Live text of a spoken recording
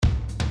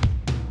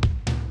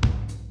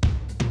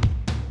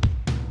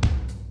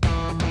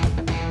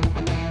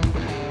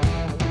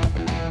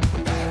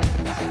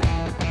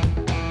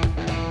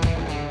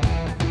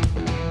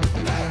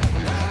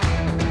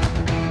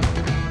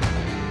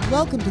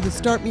Welcome to the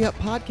Start Me Up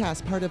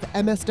podcast, part of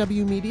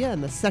MSW Media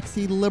and the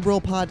Sexy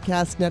Liberal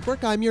Podcast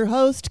Network. I'm your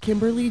host,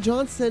 Kimberly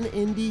Johnson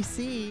in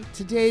DC.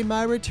 Today,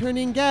 my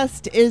returning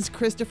guest is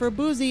Christopher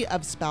Bouzy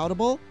of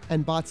Spoutable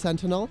and Bot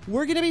Sentinel.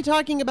 We're going to be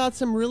talking about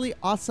some really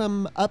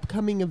awesome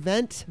upcoming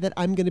event that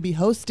I'm going to be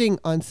hosting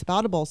on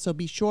Spoutable, so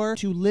be sure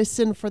to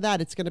listen for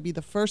that. It's going to be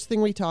the first thing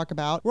we talk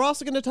about. We're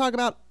also going to talk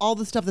about all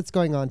the stuff that's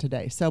going on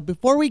today. So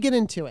before we get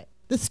into it,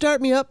 the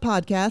Start Me Up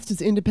podcast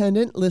is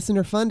independent,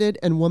 listener-funded,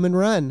 and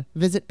woman-run.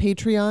 Visit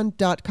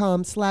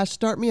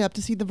patreon.com/startmeup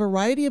to see the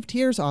variety of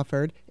tiers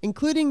offered,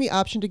 including the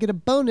option to get a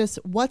bonus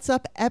What's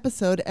Up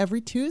episode every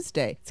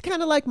Tuesday. It's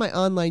kind of like my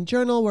online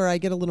journal where I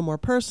get a little more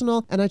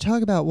personal and I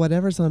talk about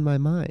whatever's on my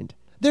mind.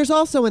 There's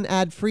also an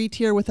ad-free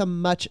tier with a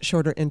much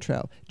shorter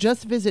intro.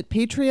 Just visit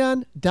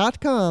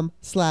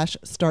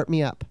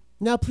patreon.com/startmeup.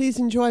 Now please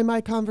enjoy my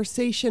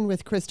conversation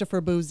with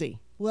Christopher Bouzy.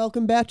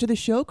 Welcome back to the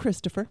show,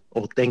 Christopher.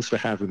 Oh, thanks for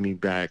having me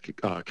back,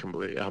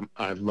 Kimberly.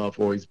 I love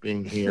always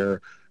being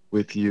here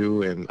with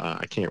you, and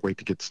I can't wait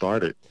to get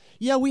started.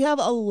 Yeah, we have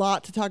a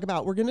lot to talk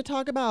about. We're going to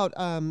talk about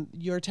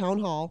your town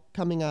hall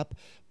coming up.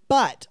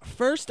 But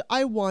first,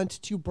 I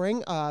want to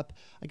bring up,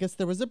 I guess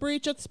there was a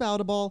breach at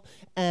Spoutable,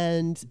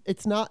 and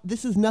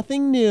this is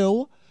nothing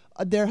new.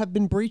 There have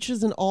been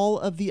breaches in all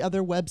of the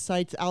other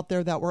websites out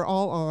there that we're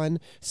all on.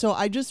 So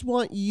I just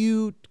want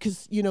you,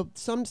 because,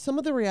 some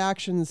of the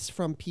reactions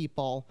from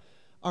people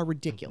are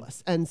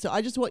ridiculous. And so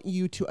I just want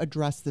you to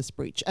address this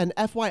breach. And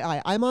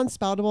FYI, I'm on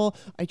Spoutable.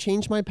 I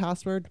changed my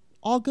password.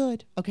 All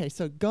good. Okay,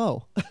 so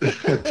go.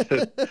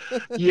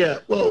 Yeah,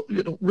 well,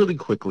 really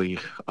quickly,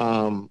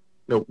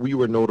 we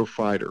were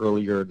notified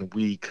earlier in the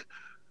week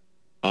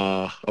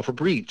of a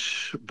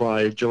breach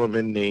by a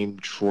gentleman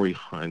named Troy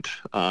Hunt.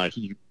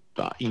 He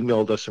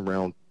emailed us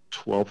around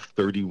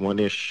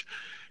 12:31-ish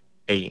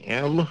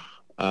a.m.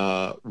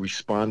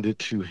 Responded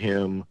to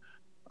him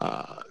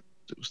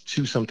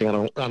to something.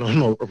 I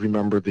don't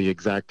remember the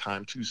exact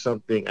time. To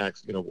something,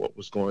 asked what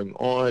was going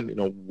on.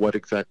 What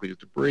exactly is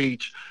the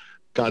breach?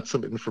 Got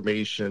some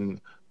information.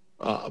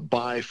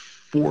 By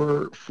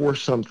four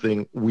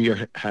something, we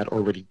had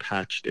already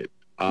patched it.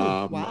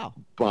 Wow.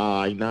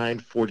 By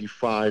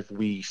 9:45,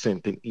 we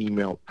sent an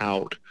email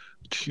out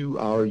to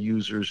our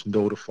users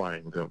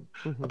notifying them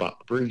about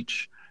the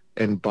breach.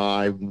 And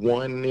by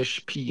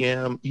 1-ish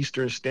p.m.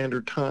 Eastern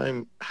Standard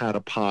Time, had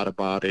a pod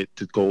about it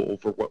to go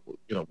over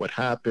what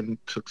happened,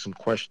 took some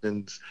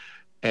questions,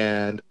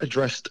 and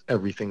addressed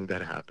everything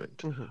that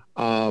happened.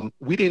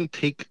 We didn't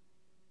take,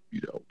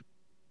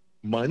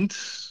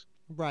 months,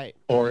 right,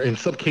 or in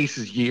some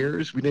cases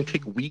years. We didn't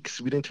take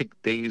weeks. We didn't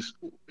take days.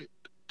 It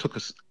took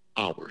us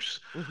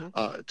hours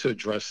to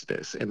address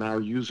this, and our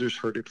users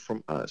heard it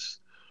from us.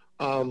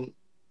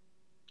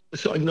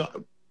 So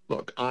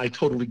look, I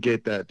totally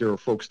get that there are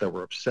folks that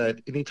were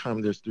upset.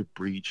 Anytime there's the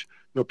breach,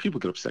 people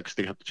get upset because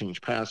they have to change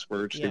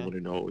passwords. Yeah. They want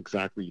to know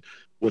exactly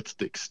what's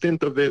the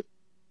extent of it.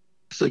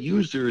 So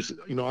users,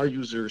 our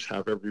users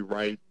have every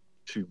right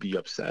to be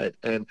upset.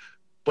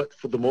 But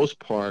for the most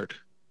part,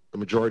 the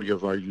majority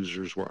of our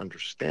users were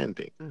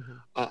understanding.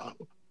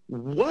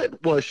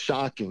 What was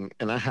shocking,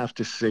 and I have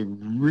to say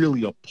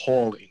really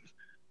appalling,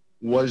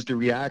 was the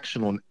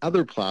reaction on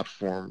other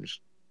platforms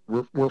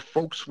where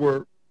folks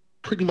were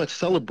pretty much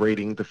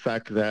celebrating the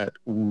fact that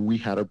we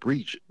had a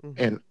breach.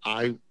 And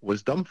I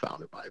was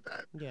dumbfounded by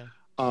that. Yeah.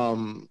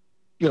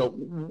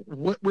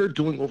 What we're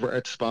doing over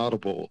at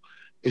Spoutable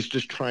is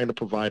just trying to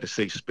provide a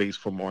safe space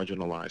for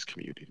marginalized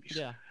communities.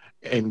 Yeah.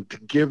 And to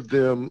give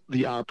them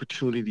the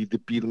opportunity to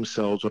be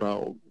themselves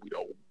without,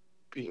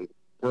 being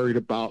worried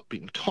about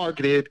being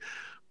targeted,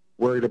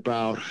 worried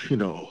about,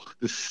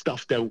 the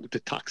stuff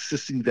the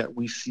toxicity that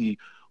we see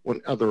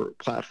on other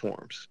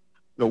platforms.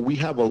 We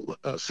have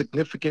a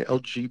significant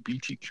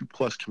LGBTQ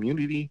plus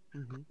community.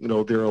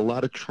 There are a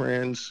lot of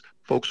trans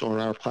folks on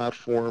our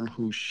platform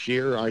who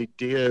share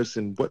ideas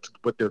and what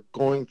they're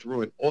going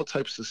through and all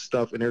types of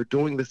stuff. And they're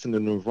doing this in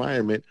an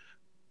environment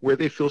where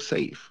they feel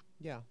safe.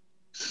 Yeah.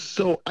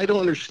 So I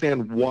don't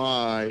understand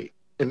why.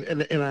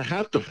 And I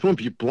have to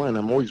be blunt.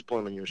 I'm always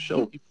blunt on your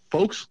show.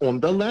 Folks on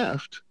the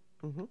left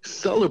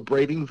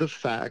celebrating the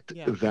fact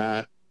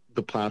that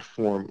the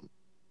platform,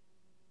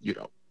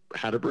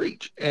 had a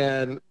breach.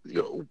 And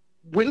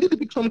when did it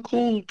become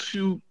cool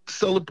to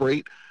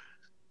celebrate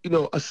a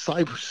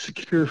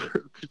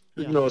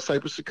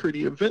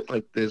cybersecurity event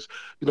like this,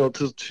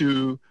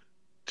 to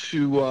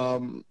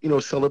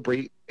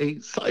celebrate a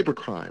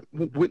cybercrime?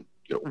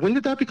 When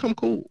did that become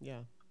cool?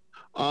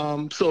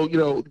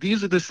 So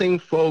these are the same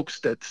folks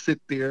that sit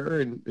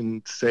there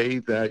and say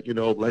that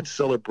let's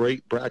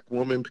celebrate Black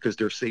women because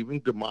they're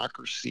saving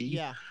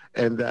democracy,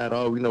 and that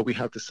we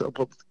have to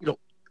celebrate.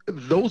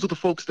 Those are the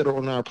folks that are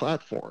on our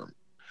platform.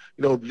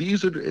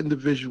 These are the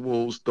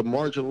individuals, the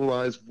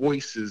marginalized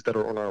voices that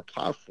are on our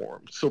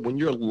platform. So when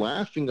you're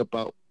laughing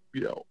about,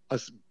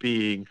 us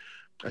being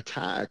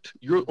attacked,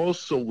 you're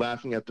also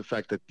laughing at the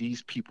fact that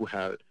these people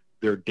had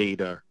their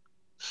data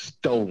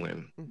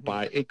stolen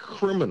by a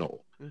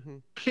criminal,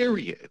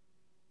 period.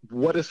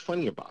 what is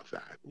funny about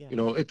that?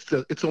 Yeah.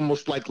 It's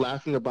almost like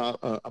laughing about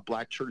a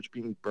black church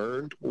being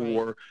burned Right.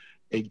 or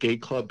a gay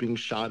club being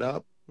shot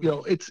up.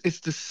 Mhm. It's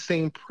the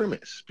same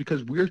premise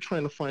because we're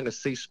trying to find a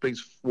safe space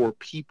for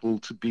people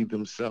to be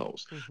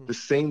themselves. Mhm. The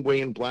same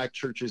way in black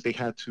churches, they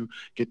had to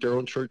get their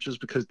own churches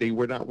because they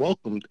were not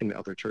welcomed in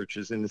other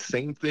churches. And the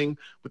same thing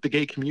with the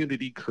gay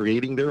community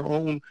creating their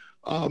own,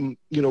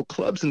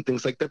 clubs and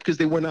things like that because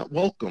they were not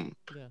welcome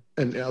Yeah.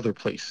 in other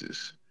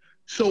places.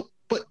 So,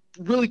 but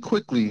really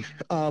quickly,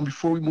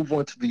 before we move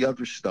on to the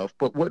other stuff,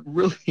 but what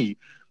really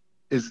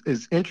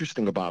is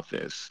interesting about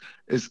this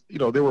is,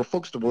 there were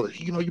folks that were,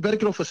 you better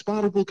get off of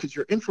Spotify because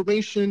your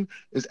information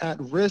is at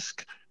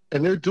risk,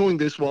 and they're doing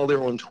this while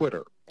they're on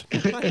Twitter. I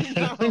And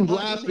know. I'm I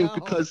laughing know.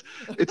 because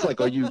it's like,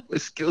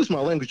 excuse my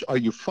language, are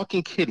you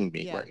fucking kidding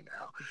me Yeah. right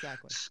now?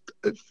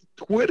 Exactly.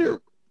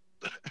 Twitter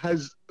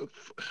has,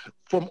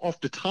 from off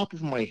the top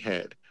of my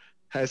head,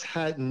 has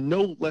had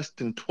no less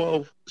than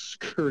 12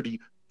 security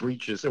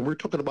breaches, and we're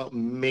talking about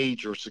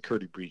major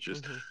security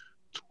breaches. Mhm.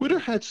 Twitter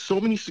had so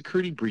many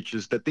security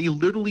breaches that they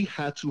literally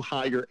had to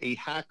hire a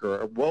hacker,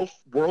 a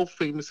world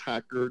famous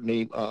hacker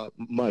named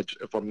Mudge,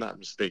 if I'm not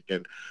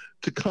mistaken,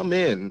 to come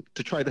in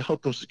to try to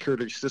help them secure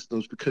their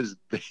systems because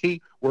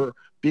they were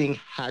being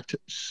hacked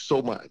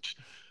so much.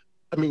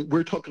 I mean,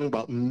 we're talking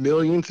about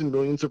millions and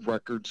millions of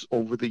records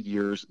over the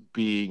years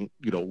being,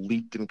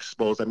 leaked and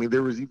exposed. I mean,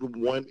 there was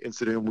even one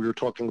incident, we were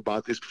talking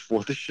about this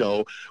before the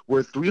show,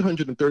 where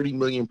 330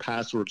 million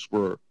passwords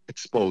were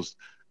exposed.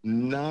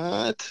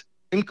 Not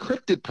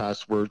encrypted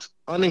passwords,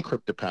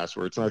 unencrypted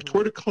passwords. Now, Mhm.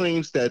 Twitter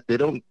claims that they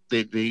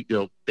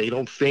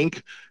don't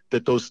think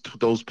that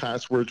those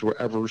passwords were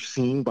ever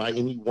seen by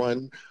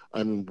anyone,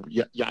 and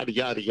yada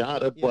yada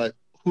yada. Yeah. But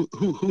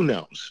who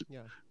knows,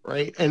 Yeah.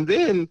 right? And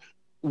then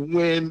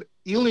when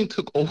Elon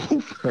took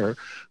over,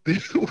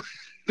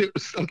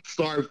 I'm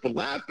sorry for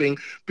laughing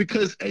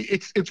because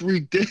it's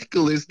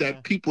ridiculous Yeah.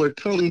 that people are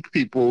telling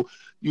people,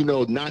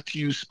 not to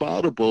use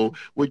Spoutable.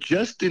 We're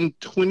just in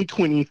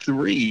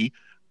 2023,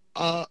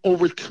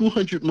 over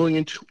 200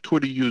 million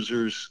Twitter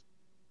users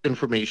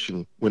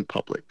information went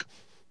public.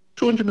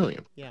 200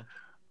 million. Yeah.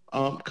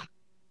 Um,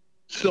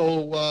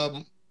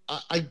 so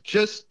I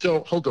just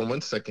don't. Hold on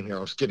one second here. I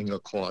was getting a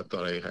call. I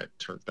thought I had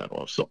turned that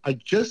off. So I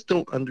just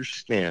don't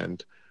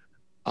understand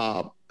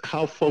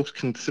how folks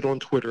can sit on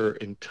Twitter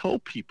and tell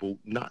people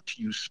not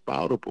to use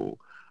Spoutable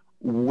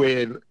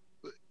when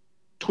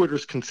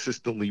Twitter's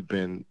consistently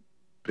been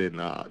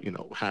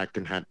hacked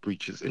and had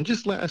breaches. And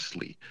just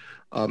lastly,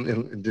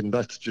 and then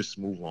let's just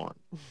move on.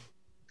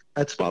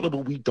 At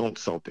Spoutable, we don't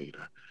sell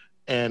data.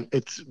 And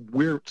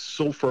we're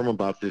so firm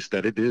about this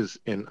that it is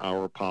in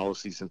our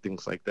policies and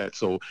things like that.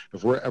 So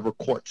if we're ever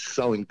caught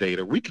selling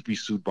data, we could be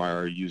sued by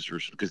our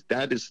users because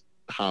that is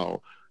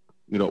how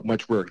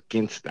much we're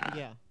against that.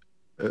 Yeah.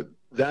 Uh,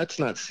 that's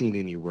not seen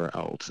anywhere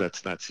else.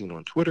 That's not seen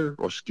on Twitter,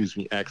 or excuse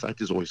me, X. I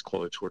just always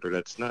call it Twitter.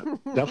 That's not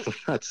definitely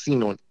not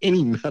seen on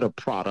any Meta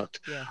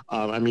product. Yeah.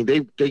 I mean,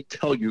 they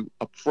tell you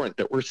up front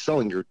that we're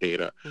selling your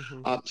data.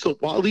 Mhm. So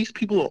while these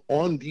people are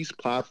on these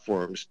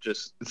platforms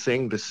just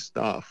saying this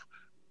stuff,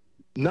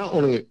 not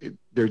only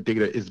their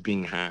data is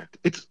being hacked,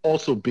 it's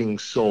also being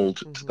sold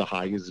to the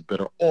highest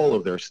bidder. All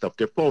of their stuff,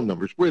 their phone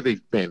numbers, where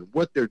they've been,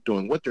 what they're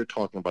doing, what they're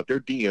talking about, their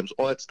DMs,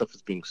 all that stuff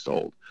is being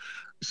sold.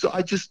 So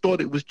I just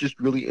thought it was just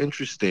really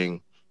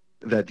interesting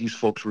that these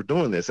folks were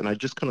doing this. And I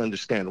just couldn't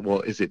understand, well,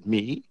 is it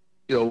me?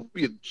 Do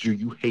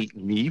you hate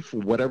me for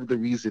whatever the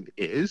reason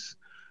is?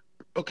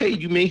 Okay,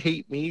 you may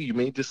hate me, you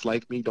may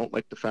dislike me, don't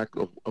like the fact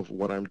of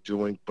what I'm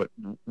doing, but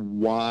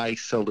why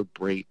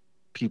celebrate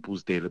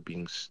people's data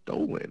being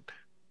stolen?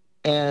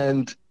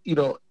 And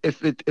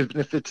if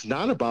it's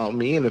not about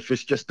me, and if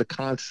it's just the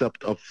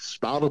concept of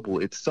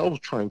Spoutable itself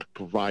trying to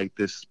provide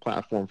this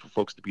platform for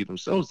folks to be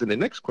themselves, then the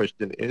next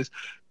question is,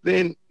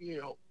 then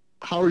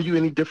how are you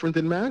any different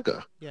than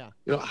MAGA? Yeah.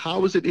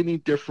 How is it any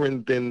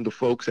different than the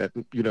folks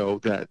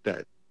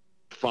that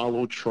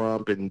follow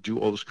Trump and do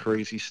all this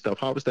crazy stuff?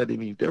 How is that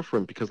any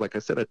different? Because, like I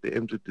said, at the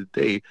end of the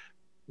day,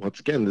 once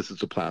again, this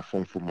is a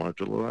platform for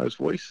marginalized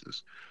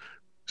voices.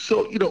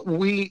 So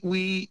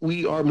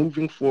we are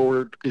moving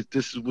forward.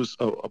 This was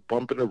a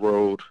bump in the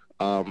road.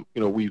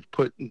 We've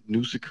put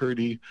new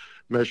security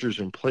measures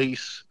in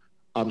place.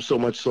 So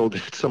much so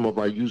that some of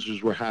our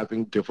users were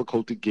having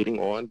difficulty getting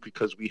on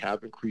because we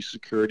have increased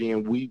security,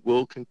 and we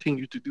will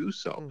continue to do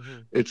so.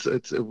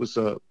 Mhm. It was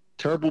a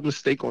terrible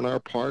mistake on our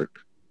part,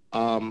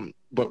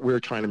 but we're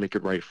trying to make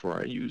it right for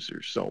our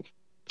users. So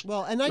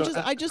Well, and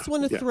I just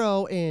want to yeah.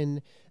 throw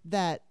in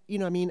that,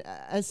 I mean,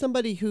 as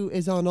somebody who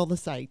is on all the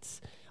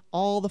sites,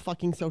 all the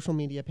fucking social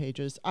media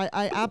pages,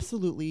 I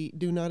absolutely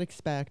do not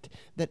expect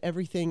that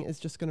everything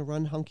is just going to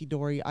run hunky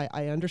dory.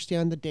 I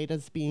understand the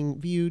data's being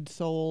viewed,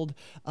 sold.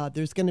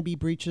 There's going to be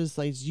breaches.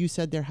 As you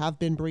said, there have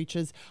been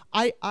breaches.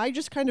 I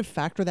just kind of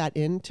factor that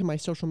into my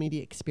social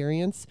media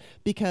experience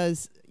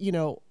because,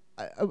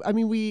 I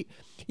mean,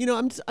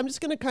 I'm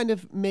just going to kind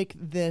of make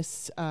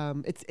this,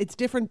 it's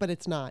different, but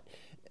it's not.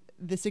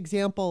 This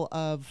example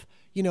of,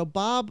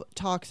 Bob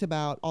talks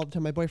about all the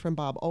time, my boyfriend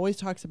Bob always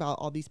talks about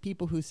all these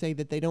people who say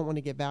that they don't want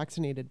to get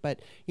vaccinated,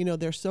 but,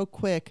 they're so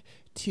quick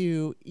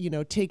to,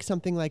 take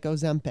something like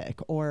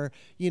Ozempic or,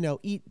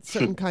 eat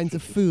certain kinds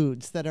of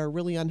foods that are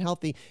really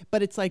unhealthy.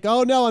 But it's like,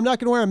 oh no, I'm not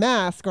going to wear a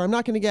mask, or I'm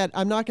not going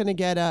to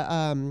get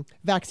a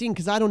vaccine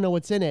because I don't know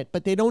what's in it.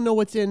 But they don't know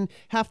what's in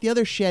half the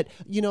other shit,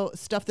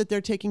 stuff that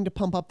they're taking to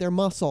pump up their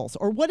muscles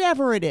or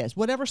whatever it is,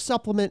 whatever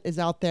supplement is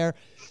out there.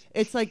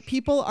 It's like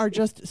people are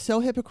just so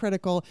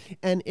hypocritical.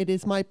 And it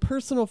is my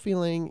personal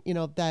feeling,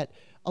 that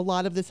a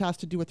lot of this has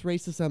to do with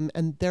racism.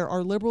 And there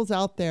are liberals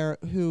out there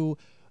who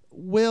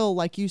will,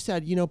 like you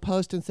said,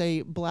 post and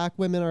say black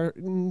women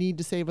need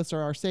to save us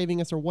or are saving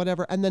us or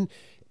whatever. And then,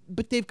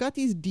 but they've got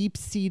these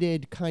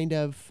deep-seated kind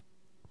of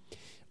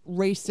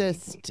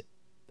racist,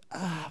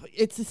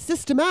 it's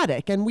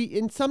systematic,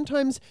 and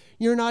sometimes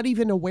you're not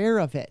even aware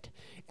of it.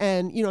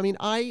 And,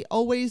 I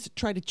always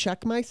try to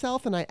check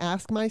myself and I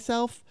ask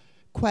myself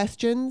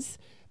questions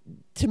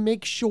to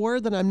make sure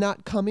that I'm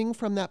not coming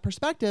from that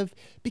perspective,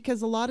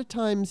 because a lot of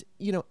times,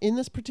 in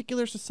this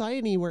particular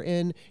society we're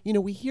in,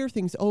 we hear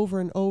things over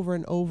and over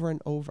and over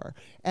and over.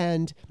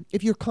 And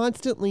if you're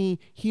constantly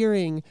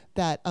hearing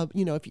that,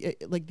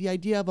 if like the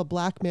idea of a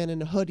black man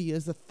in a hoodie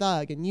is a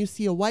thug, and you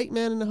see a white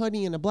man in a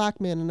hoodie and a black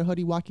man in a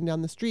hoodie walking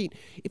down the street,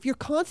 if you're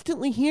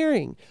constantly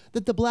hearing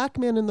that the black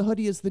man in the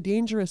hoodie is the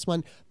dangerous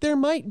one, there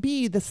might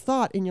be this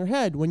thought in your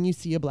head when you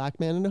see a black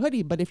man in a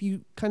hoodie. But if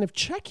you kind of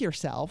check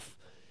yourself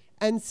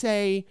and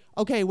say,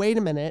 okay, wait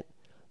a minute,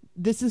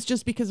 this is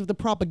just because of the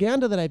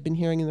propaganda that I've been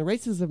hearing and the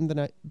racism that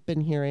I've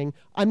been hearing,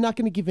 I'm not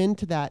going to give in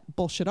to that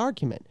bullshit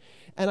argument.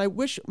 And I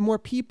wish more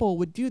people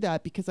would do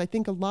that, because I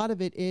think a lot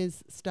of it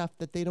is stuff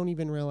that they don't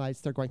even realize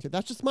they're going through.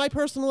 That's just my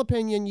personal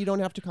opinion. You don't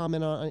have to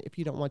comment on it if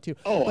you don't want to.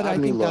 Oh, but I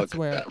mean, think look, that's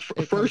where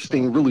first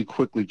thing, really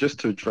quickly, just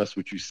to address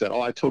what you said.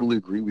 Oh, I totally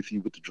agree with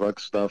you with the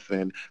drug stuff.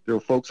 And there are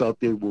folks out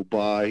there who will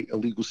buy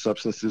illegal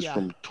substances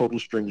from total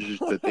strangers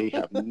that they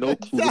have no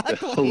clue what the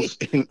hell's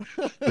in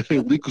the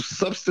illegal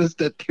substance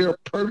that they're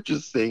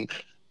purchasing,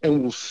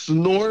 and will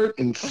snort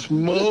and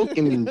smoke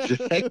and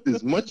inject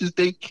as much as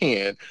they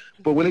can.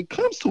 But when it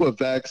comes to a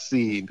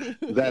vaccine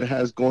that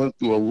has gone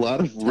through a lot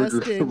of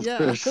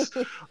rigorous,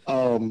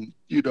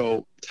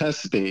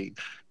 testing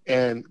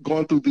and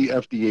gone through the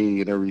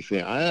FDA and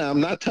everything,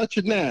 I'm not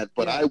touching that,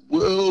 but I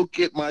will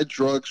get my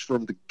drugs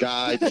from the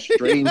guy, the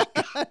strange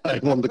guy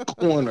on the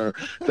corner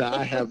that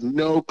I have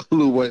no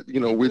clue what,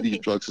 where these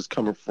drugs is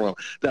coming from.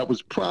 That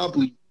was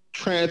probably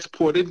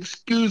transported,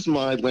 excuse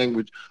my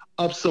language,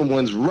 up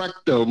someone's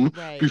rectum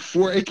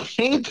before it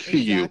came to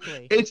you.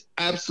 It's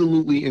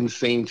absolutely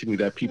insane to me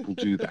that people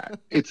do that.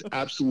 It's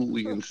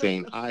absolutely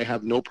insane. I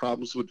have no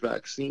problems with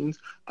vaccines.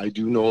 I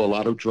do know a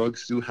lot of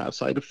drugs do have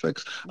side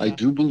effects. I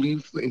do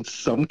believe in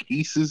some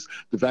cases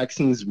the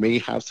vaccines may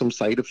have some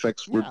side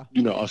effects with,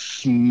 a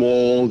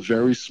small,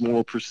 very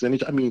small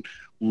percentage. I mean,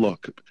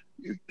 look,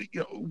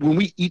 when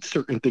we eat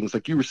certain things,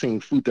 like you were saying,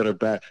 food that are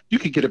bad, you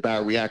could get a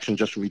bad reaction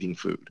just from eating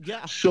food.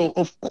 Yeah. So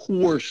of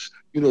course,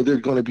 there are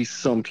going to be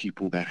some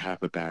people that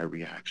have a bad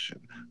reaction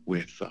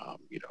with,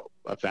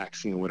 a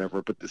vaccine or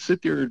whatever. But to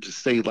sit there and just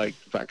say like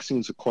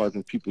vaccines are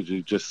causing people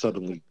to just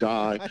suddenly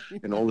die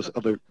and all this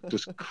other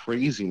just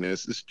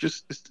craziness,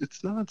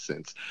 it's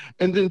nonsense.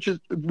 And then just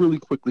really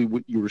quickly,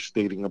 what you were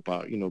stating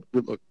about,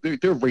 look, they're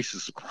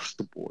racist across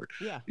the board.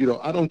 Yeah.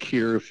 I don't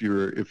care if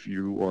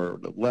you are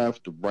the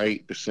left, the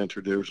right, the center.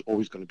 There's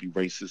always going to be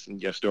racists,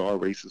 and yes, there are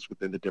racists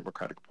within the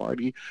Democratic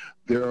Party.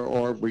 There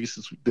are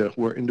racists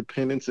who are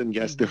independents, and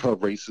yes, there are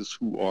racists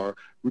who are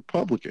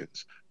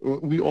Republicans.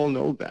 We all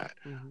know that.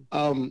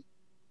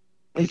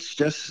 It's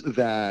just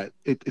that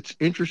it's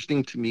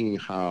interesting to me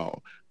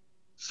how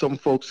some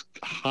folks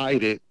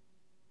hide it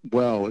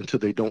well until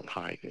they don't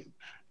hide it.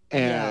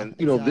 And,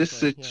 this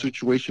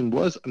situation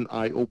was an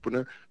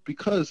eye-opener,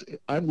 because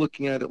I'm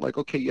looking at it like,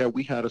 okay, yeah,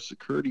 we had a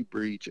security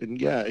breach, and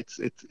yeah,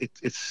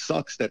 it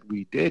sucks that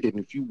we did. And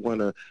if you want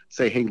to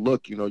say, hey,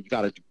 look, you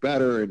got to do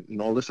better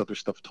and all this other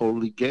stuff,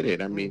 totally get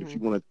it. I mean, if you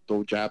want to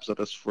throw jabs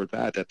at us for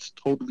that, that's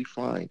totally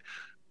fine.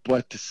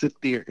 But to sit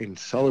there and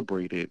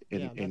celebrate it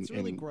and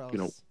really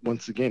gross.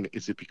 Once again,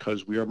 is it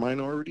because we are a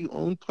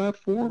minority-owned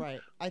platform?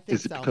 Right. I think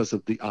Is it because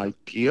of the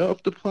idea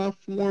of the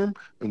platform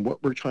and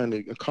what we're trying to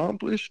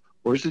accomplish?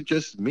 Or is it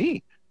just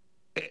me?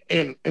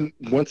 And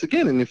once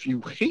again, and if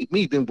you hate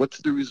me, then what's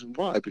the reason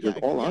why? Because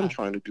I'm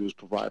trying to do is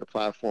provide a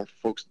platform for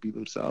folks to be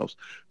themselves.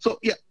 So,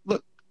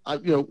 look,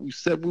 we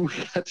said we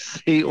had to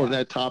say on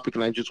that topic,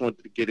 and I just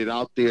wanted to get it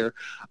out there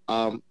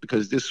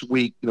because this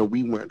week,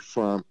 we went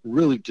from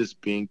really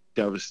just being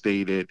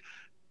devastated,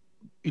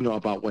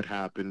 about what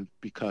happened.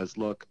 Because,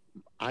 look,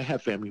 I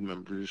have family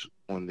members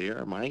on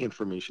there. My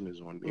information is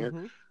on there.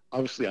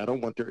 Obviously, I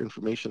don't want their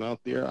information out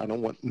there. I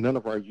don't want none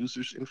of our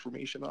users'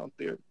 information out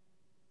there.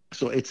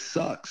 So it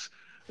sucks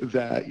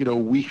that,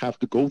 we have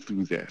to go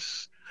through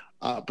this.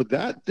 But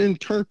that then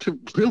turned to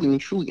really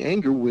and truly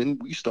anger when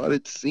we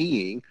started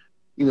seeing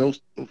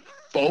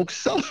folks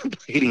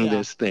celebrating Yeah.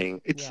 this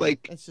thing. It's Yeah.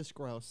 like, It's just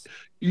gross.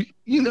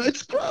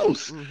 it's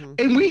gross. Mm-hmm.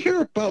 And we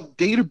hear about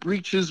data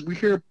breaches, we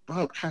hear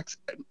about hacks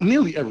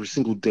nearly every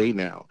single day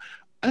now.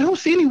 I don't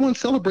see anyone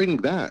celebrating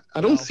that.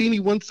 I don't No. see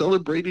anyone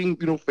celebrating,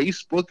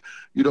 Facebook,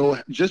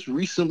 just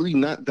recently,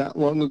 not that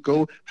long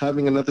ago,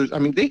 having another. I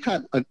mean, they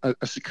had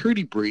a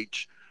security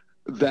breach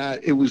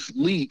that it was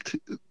leaked.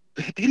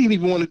 They didn't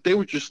even want it. They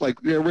were just like,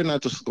 yeah, we're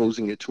not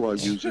disclosing it to our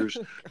users.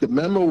 The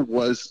memo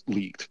was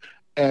leaked.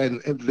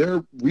 And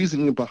their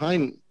reasoning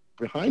behind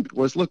it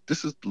was, look,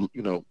 this is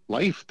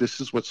life. This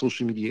is what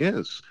social media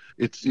is.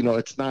 It's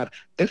not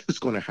if it's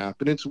going to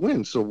happen, it's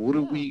when. So what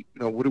are we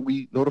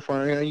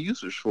notifying our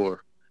users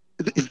for?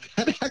 Is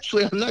that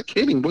actually, I'm not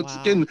kidding. Once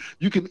again,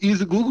 you can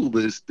easily Google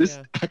this. This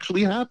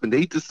actually happened.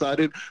 They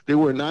decided they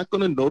were not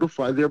going to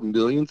notify their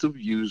millions of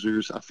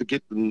users. I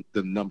forget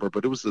the number,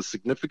 but it was a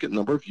significant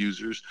number of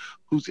users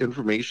whose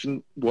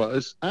information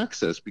was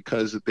accessed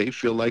because they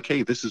feel like,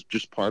 hey, this is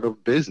just part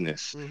of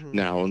business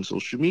now on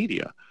social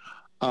media.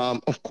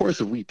 Of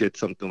course, if we did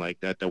something like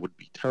that, that would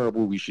be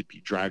terrible. We should be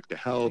dragged to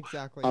hell.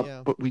 Exactly.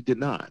 But we did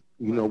not.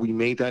 We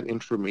made that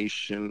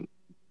information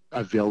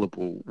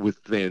available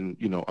within,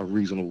 a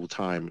reasonable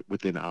time,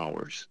 within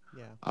hours.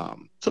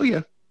 So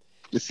yeah,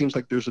 it seems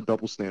like there's a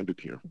double standard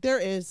here. There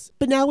is.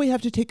 But now we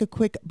have to take a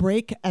quick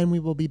break, and we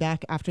will be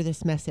back after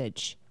this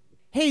message.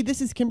 Hey,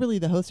 this is Kimberly,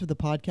 the host of the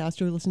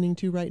podcast you're listening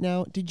to right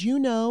now. Did you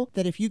know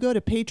that if you go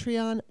to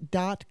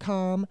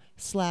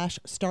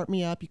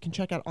patreon.com/startmeup, you can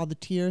check out all the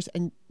tiers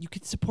and you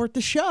can support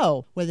the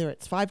show, whether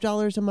it's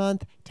 $5 a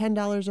month,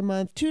 $10 a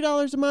month,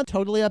 $2 a month,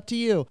 totally up to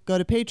you. Go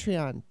to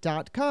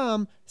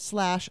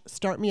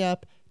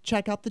patreon.com/startmeup,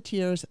 check out the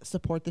tiers,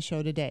 support the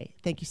show today.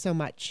 Thank you so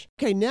much.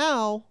 Okay,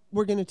 now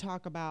we're going to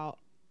talk about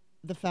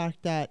the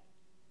fact that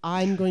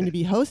I'm going to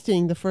be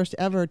hosting the first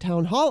ever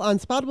town hall on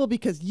Spoutable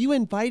because you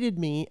invited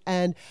me.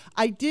 And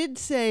I did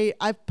say,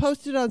 I've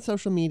posted on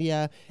social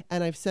media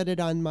and I've said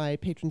it on my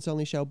Patrons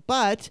Only show,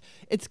 but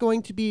it's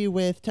going to be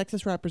with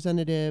Texas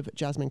Representative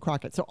Jasmine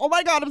Crockett. So, oh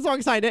my God, I'm so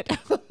excited.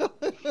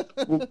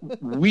 Well,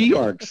 we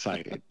are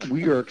excited.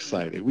 We are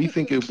excited. We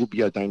think it will be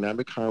a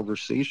dynamic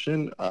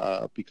conversation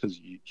because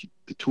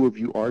the two of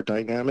you are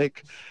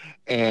dynamic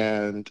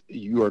and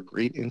you are a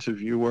great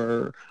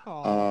interviewer.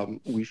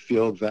 We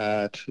feel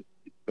that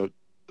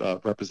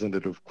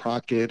Representative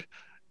Crockett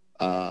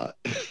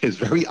is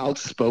very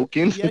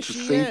outspoken, yes, to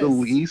say the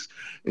least,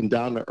 and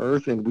down to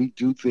earth. And we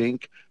do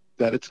think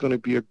that it's going to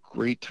be a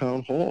great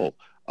town hall.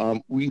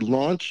 We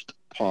launched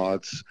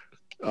pods,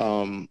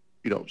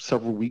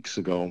 several weeks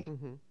ago.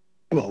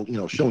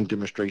 Well, showing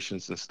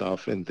demonstrations and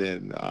stuff. And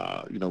then,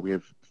 we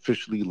have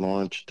officially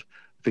launched,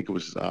 I think it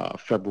was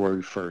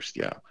February 1st.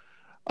 Yeah.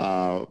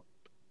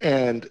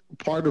 And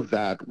part of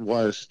that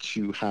was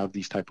to have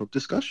these type of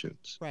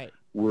discussions. Right.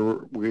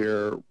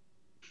 Where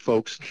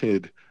folks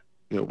could,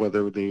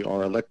 whether they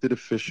are elected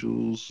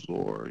officials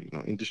or,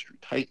 industry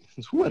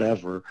titans,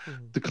 whatever,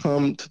 to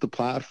come to the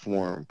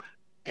platform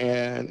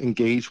and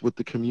engage with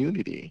the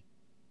community.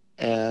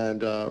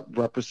 And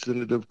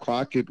Representative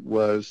Crockett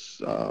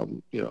was,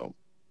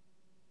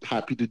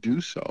 happy to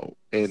do so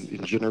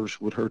and generous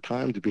with her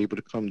time to be able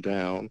to come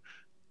down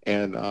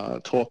and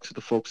talk to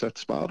the folks at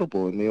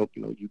Spoutable. And they'll,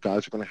 you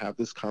guys are going to have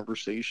this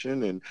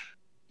conversation and,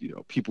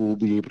 people will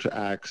be able to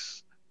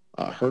ask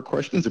her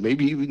questions and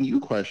maybe even you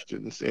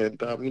questions.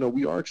 And,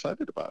 we are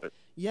excited about it.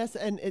 Yes.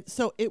 And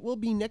so it will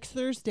be next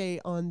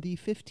Thursday on the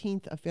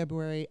 15th of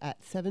February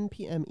at 7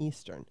 p.m.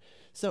 Eastern.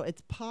 So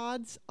it's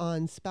pods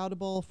on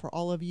Spoutable. For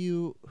all of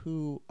you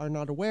who are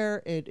not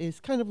aware, it is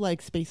kind of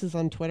like Spaces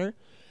on Twitter.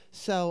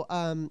 So,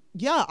 I'm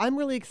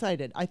really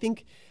excited. I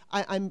think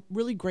I'm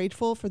really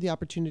grateful for the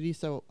opportunity.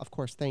 So, of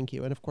course, thank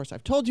you. And of course,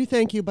 I've told you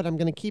thank you, but I'm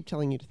going to keep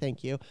telling you to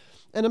thank you.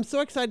 And I'm so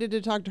excited to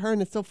talk to her. And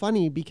it's so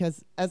funny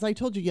because, as I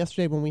told you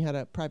yesterday when we had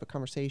a private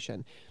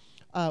conversation,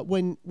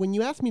 when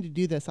you asked me to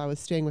do this, I was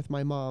staying with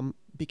my mom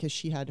because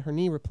she had her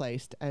knee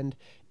replaced. And,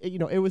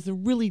 it was a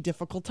really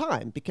difficult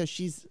time because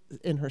she's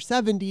in her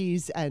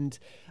 70s and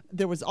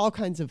there was all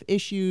kinds of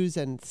issues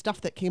and stuff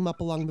that came up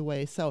along the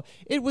way. So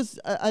it was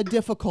a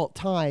difficult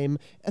time.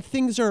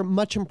 Things are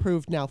much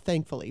improved now,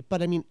 thankfully.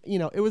 But I mean,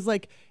 it was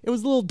a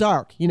little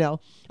dark, I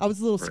was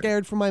a little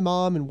scared for my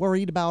mom and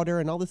worried about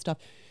her and all this stuff.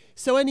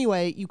 So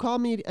anyway, you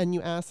called me and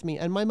you asked me,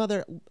 and my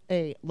mother,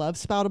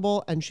 loves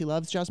Spoutable and she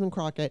loves Jasmine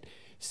Crockett.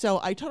 So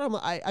I told her,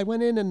 I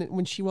went in and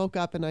when she woke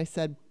up and I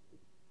said,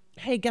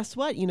 hey, guess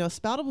what?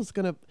 Spoutable's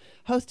going to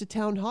host a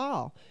town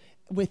hall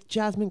with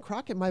Jasmine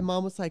Crockett. My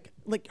mom was like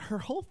her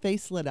whole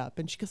face lit up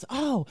and she goes,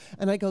 oh,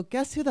 and I go,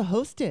 guess who the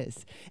host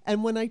is?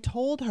 And when I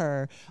told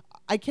her,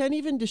 I can't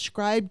even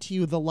describe to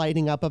you the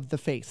lighting up of the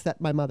face that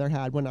my mother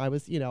had when I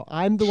was,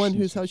 I'm the one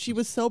who's host. She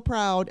was so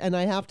proud. And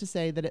I have to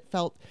say that it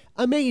felt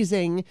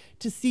amazing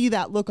to see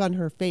that look on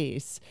her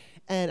face.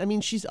 And I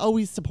mean, she's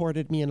always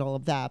supported me and all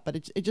of that, but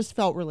it just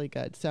felt really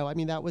good. So, I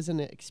mean, that was an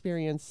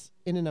experience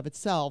in and of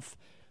itself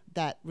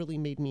that really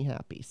made me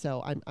happy.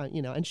 So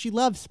and she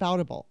loves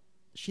Spoutable.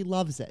 she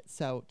loves it.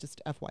 So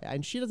just FYI,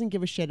 and she doesn't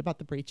give a shit about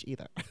the breach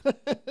either.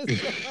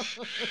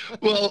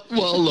 Well,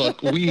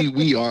 look,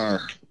 we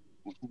are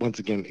once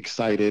again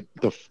excited.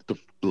 The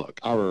look,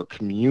 our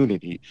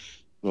community,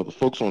 the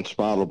folks on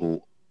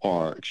Spoutable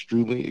are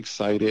extremely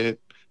excited,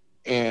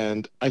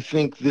 and I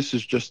think this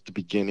is just the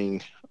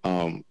beginning.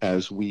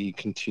 As we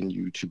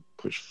continue to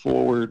push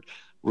forward,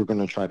 we're going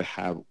to try to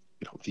have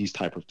these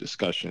type of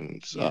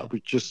discussions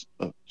with just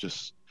a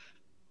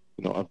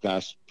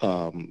vast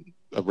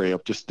array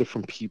of just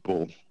different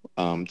people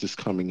just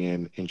coming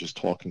in and just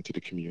talking to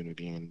the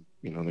community, and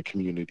the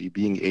community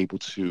being able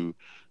to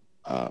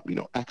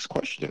ask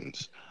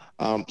questions.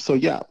 So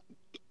yeah,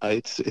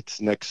 it's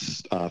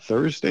next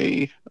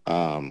Thursday,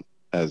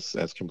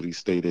 as Kimberly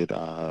stated,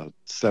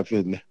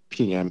 7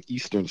 p.m.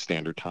 Eastern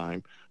Standard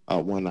Time,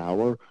 1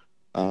 hour.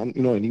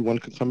 Anyone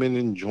can come in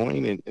and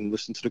join and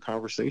listen to the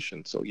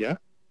conversation. So yeah.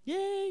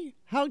 Yay!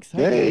 How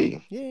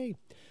exciting! Yay! Yay!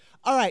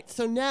 All right,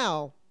 so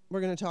now we're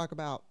going to talk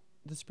about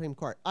the Supreme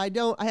Court. I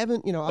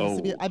haven't,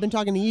 obviously, I've been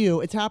talking to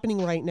you. It's happening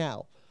right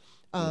now.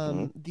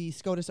 The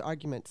SCOTUS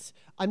arguments.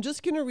 I'm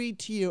just going to read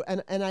to you,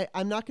 and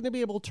I'm not going to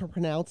be able to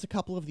pronounce a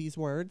couple of these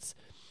words,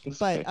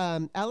 but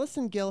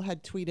Allison Gill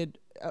had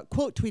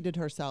tweeted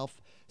herself.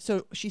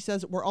 So she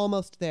says, we're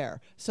almost there.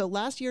 So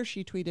last year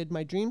she tweeted,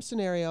 my dream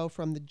scenario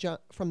from the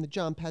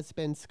jump has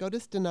been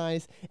SCOTUS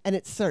denies, and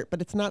it's cert,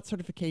 but it's not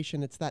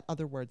certification. It's that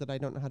other word that I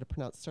don't know how to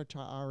pronounce,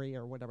 certiorari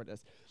or whatever it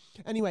is.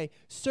 Anyway,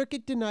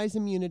 circuit denies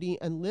immunity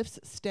and lifts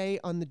stay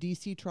on the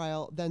DC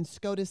trial. Then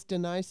SCOTUS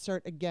denies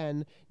cert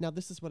again. Now,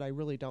 this is what I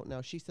really don't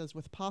know. She says,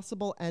 with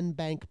possible en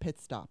banc pit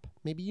stop.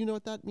 Maybe you know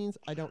what that means?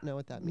 I don't know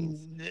what that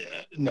means.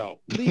 No.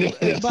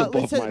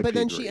 But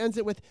then she ends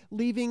it with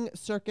leaving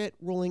circuit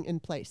ruling in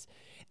place.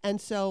 And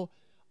so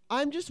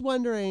I'm just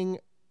wondering,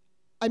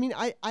 I mean,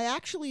 I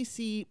actually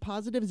see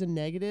positives and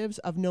negatives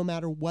of no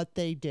matter what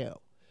they do.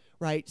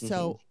 Right. Mm-hmm.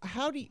 So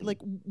how do you,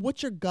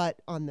 what's your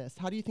gut on this?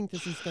 How do you think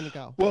this is going to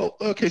go? Well,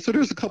 okay. So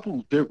there's a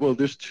couple there. Well,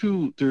 there's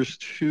two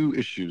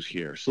issues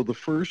here. So the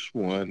first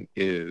one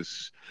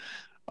is,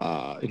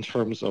 in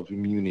terms of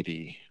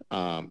immunity,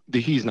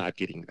 he's not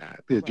getting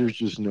that. There's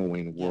just no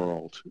way in the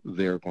world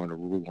they're going to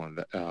rule on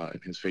that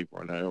in his favor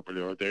on that,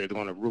 or they're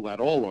going to rule at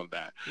all on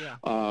that.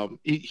 Yeah.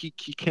 He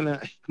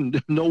cannot.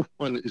 No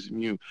one is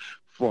immune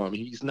from.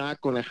 He's not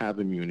going to have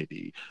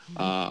immunity.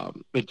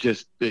 Mm-hmm. It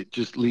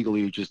just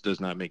legally just does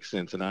not make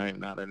sense. And I am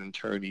not an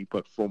attorney,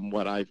 but from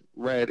what I've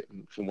read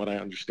and from what I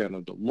understand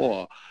of the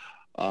law,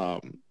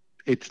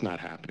 it's not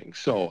happening.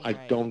 So right.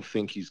 I don't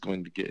think he's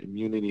going to get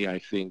immunity. I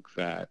think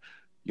that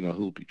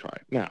he'll be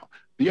tried. Now,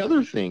 the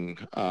other thing,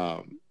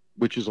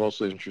 which is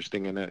also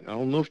interesting, and I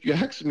don't know if you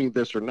asked me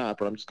this or not,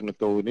 but I'm just going to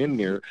throw it in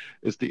there,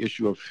 is the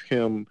issue of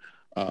him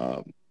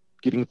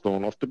getting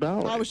thrown off the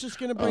ballot. I was just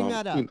going to bring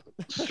that up.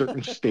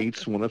 Certain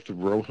states want to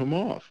throw him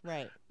off.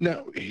 Right.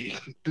 Now,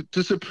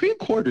 the Supreme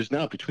Court is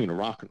now between a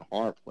rock and a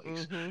hard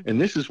place. Mm-hmm.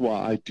 And this is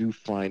why I do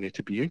find it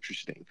to be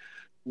interesting.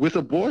 With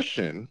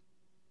abortion,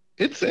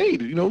 it's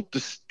the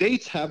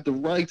states have the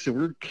rights, and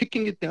we're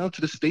kicking it down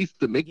to the states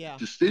to make the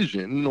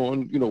decision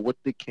on, what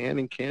they can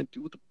and can't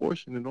do with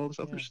abortion and all this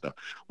other stuff.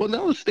 Well,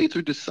 now the states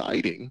are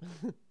deciding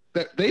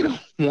that they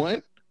don't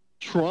want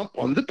Trump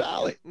on the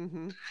ballot.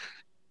 Mm-hmm.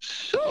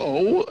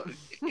 So,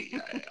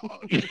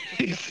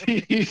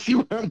 you see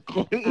where I'm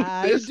going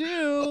with this?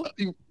 I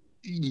do.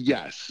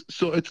 Yes.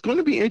 So it's going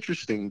to be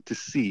interesting to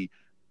see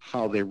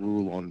how they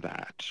rule on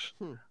that.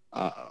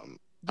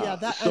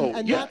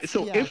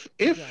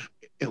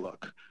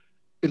 Look,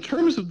 in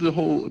terms of the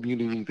whole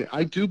immunity thing,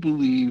 I do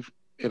believe,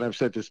 and I've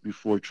said this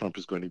before, Trump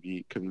is going to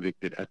be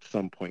convicted at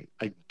some point.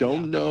 I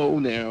don't know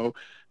now,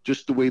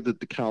 just the way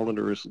that the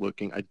calendar is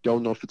looking. I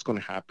don't know if it's going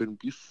to happen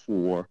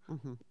before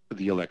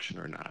the election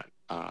or not.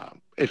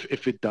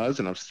 If it does,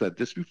 and I've said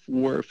this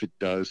before, if it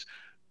does,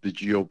 the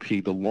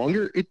GOP, the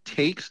longer it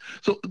takes.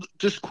 So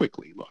just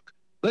quickly, look,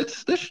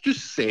 let's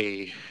just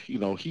say,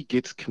 he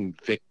gets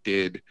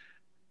convicted,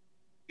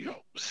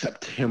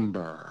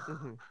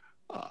 September,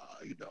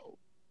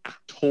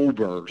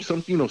 October,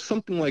 something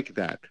like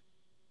that.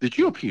 The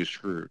GOP is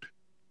screwed.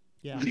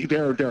 Yeah.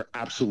 They're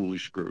absolutely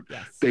screwed.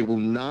 Yes. They will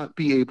not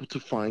be able to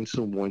find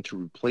someone to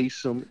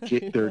replace them,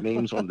 get their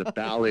names on the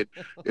ballot.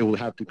 It will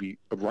have to be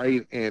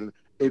right, and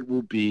it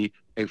will be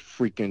a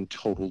freaking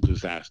total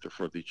disaster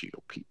for the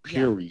GOP,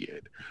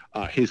 period.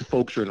 Yeah. His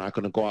folks are not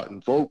going to go out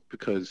and vote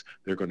because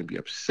they're going to be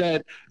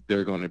upset.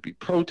 They're going to be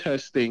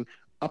protesting.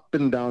 Up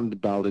and down the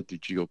ballot, the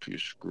GOP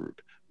is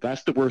screwed.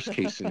 That's the worst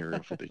case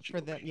scenario for the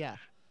GOP.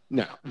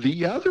 Now,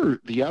 the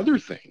other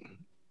thing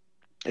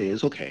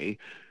is, okay,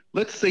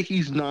 let's say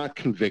he's not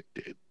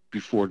convicted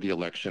before the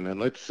election,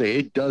 and let's say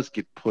it does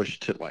get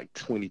pushed to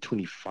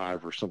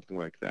 2025 or something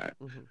like that.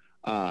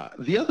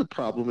 Mm-hmm. The other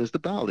problem is the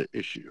ballot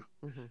issue.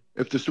 Mm-hmm.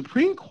 If the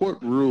Supreme Court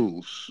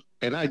rules,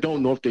 and I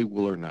don't know if they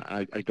will or not,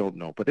 I don't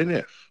know, but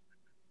if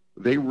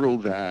they rule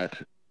that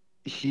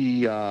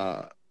he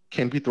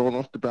can be thrown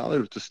off the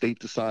ballot if the state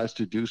decides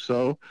to do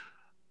so,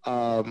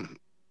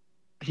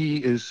 he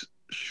is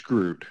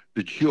screwed.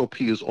 The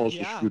GOP is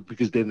also screwed,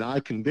 because then I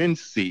can then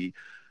see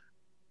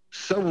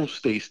several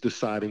states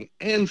deciding,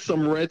 and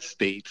some red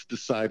states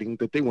deciding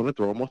that they want to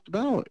throw him off the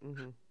ballot.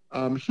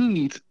 Mm-hmm.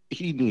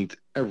 He needs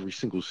every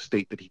single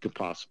state that he could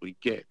possibly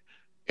get,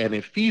 and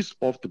if he's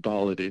off the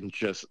ballot in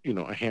just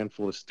a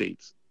handful of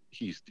states,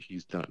 he's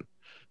done.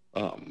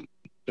 Um,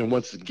 and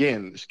once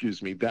again,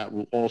 excuse me, that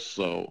will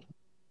also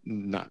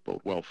not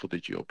bode well for the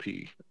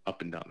GOP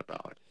up and down the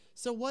ballot.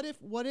 So what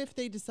if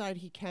they decide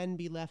he can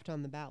be left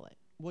on the ballot?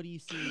 What do you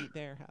see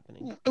there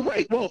happening?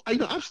 Right. Well,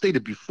 I've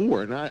stated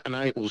before, and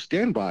I will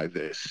stand by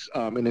this.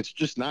 And it's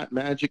just not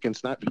magic, and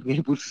it's not being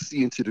able to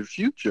see into the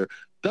future.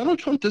 Donald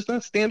Trump does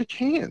not stand a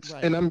chance,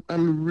 Right. and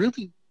I'm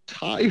really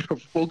tired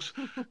of folks,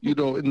 in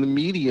the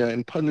media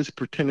and pundits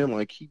pretending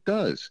like he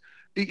does.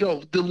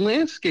 The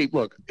landscape.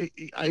 Look,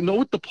 I know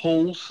what the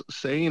polls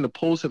say, and the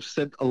polls have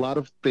said a lot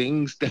of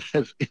things that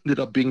have ended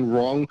up being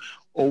wrong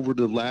over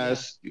the Yeah.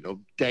 last,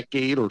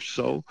 decade or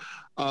so.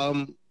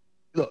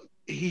 Look,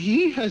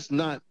 he has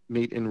not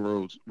made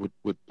inroads with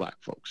black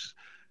folks.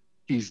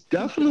 He's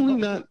definitely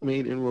No. not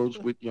made inroads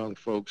with young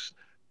folks.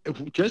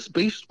 Just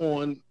based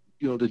on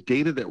the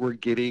data that we're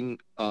getting,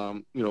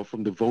 from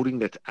the voting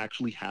that's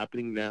actually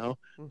happening now,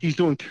 Mm-hmm. he's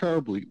doing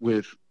terribly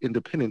with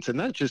independents, and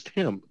not just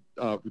him,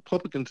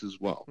 Republicans as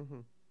well.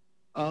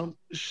 Mm-hmm.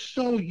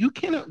 So you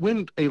cannot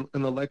win an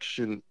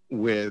election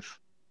with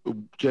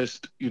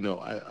just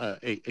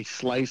a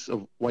slice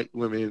of white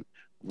women,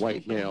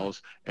 white Yeah.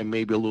 males, and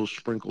maybe a little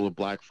sprinkle of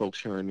black folks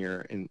here and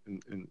there, and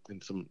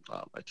some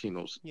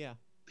Latinos Yeah.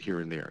 here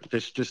and there.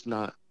 That's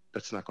not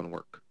going to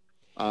work.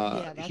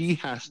 Yeah, He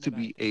that's has to what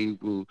I be think.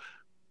 able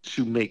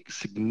to make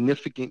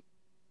significant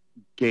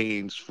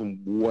gains from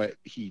what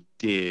he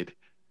did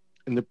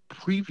in the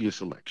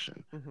previous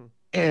election. Mm-hmm.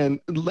 And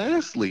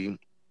lastly,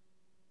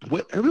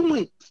 what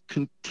everyone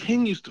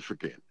continues to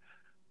forget,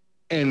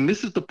 and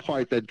this is the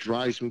part that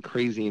drives me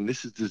crazy, and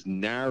this is this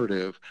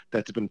narrative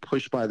that's been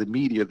pushed by the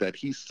media that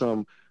he's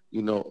some,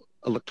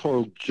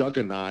 electoral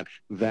juggernaut,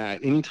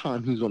 that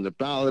anytime he's on the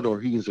ballot or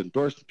he's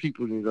endorsing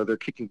people, they're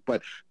kicking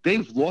butt.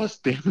 They've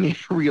lost damn near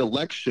every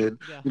election,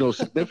 Yeah.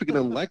 significant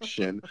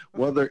election,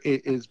 whether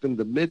it has been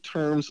the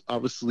midterms,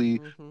 obviously,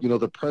 Mm-hmm.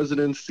 the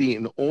presidency,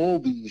 and all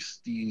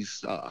these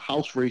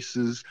House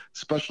races,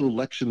 special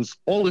elections,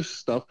 all this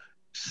stuff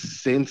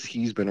since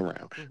he's been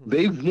around. Mm-hmm.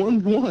 They've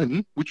won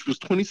one, which was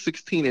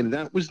 2016, and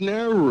that was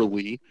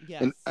narrowly. And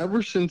Yes.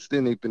 ever since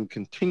then, they've been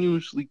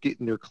continuously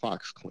getting their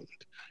clocks cleaned.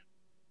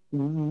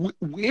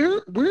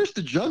 Where's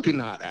the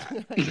juggernaut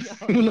at?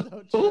 I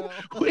know, so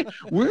true.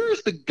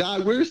 Where's the guy?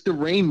 Where's the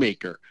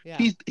rainmaker? Yeah.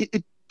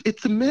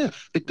 It's a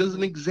myth. It doesn't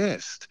Mm-hmm.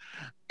 exist.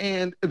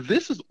 And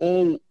this is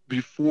all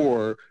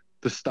before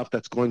the stuff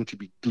that's going to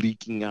be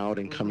leaking out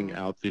and coming Mm-hmm.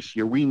 out this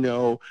year. We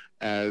know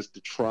as the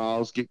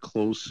trials get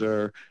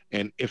closer,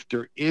 and if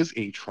there is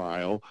a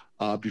trial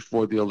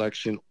before the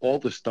election, all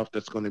the stuff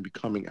that's going to be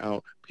coming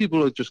out,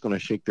 people are just going to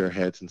shake their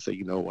heads and say,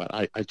 you know what,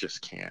 I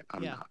just can't.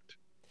 I'm Yeah. not.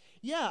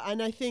 Yeah,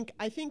 and I think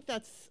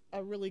that's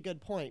a really good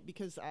point,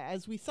 because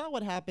as we saw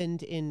what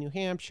happened in New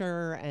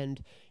Hampshire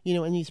and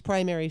in these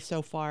primaries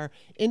so far,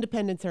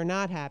 independents are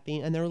not happy,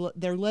 and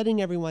they're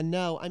letting everyone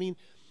know. I mean,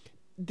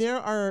 there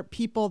are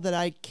people that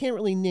I can't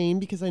really name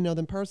because I know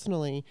them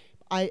personally.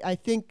 I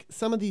think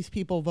some of these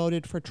people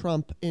voted for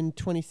Trump in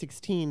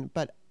 2016,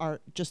 but are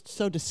just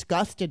so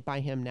disgusted by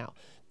him now.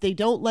 They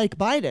don't like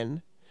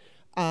Biden.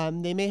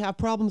 They may have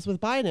problems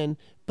with Biden,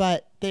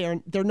 but they're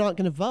not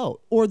going to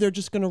vote, or they're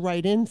just going to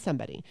write in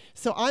somebody.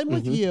 So I'm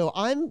with Mm-hmm. you.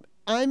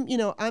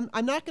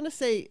 I'm not going to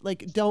say,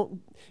 like,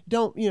 don't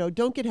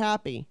get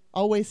happy.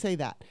 Always say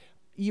that.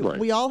 Right.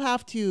 We all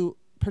have to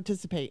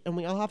participate, and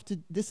we all have to.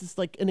 This is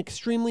like an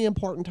extremely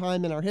important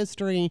time in our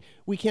history.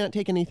 We can't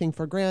take anything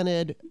for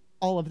granted.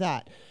 All of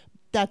that.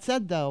 That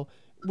said, though,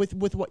 with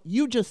what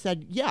you just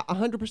said, yeah,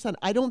 100%.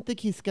 I don't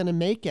think he's going to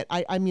make it.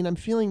 I mean, I'm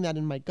feeling that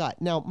in my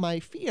gut. Now, my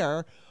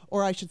fear,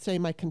 or I should say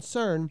my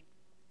concern,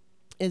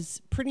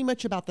 is pretty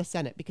much about the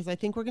Senate, because I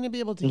think we're going to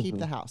be able to keep Mm-hmm.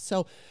 the House.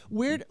 So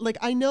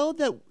I know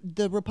that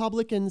the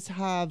Republicans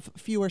have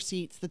fewer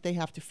seats that they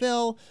have to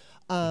fill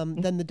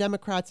than the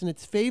Democrats, and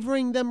it's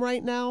favoring them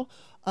right now.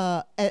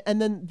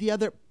 And then the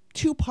other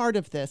two part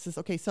of this is,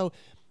 okay, so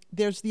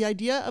there's the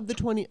idea of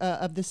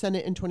the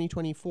Senate in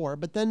 2024,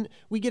 but then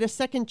we get a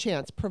second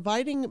chance,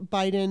 providing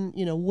Biden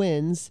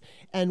wins,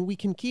 and we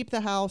can keep the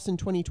House in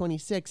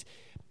 2026.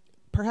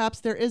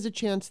 Perhaps there is a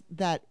chance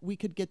that we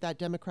could get that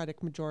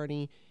Democratic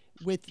majority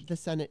with the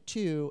Senate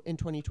too in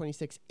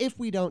 2026 if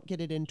we don't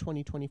get it in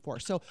 2024.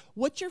 So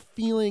what's your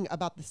feeling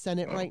about the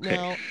Senate right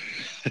Okay.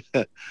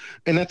 now?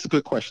 And that's a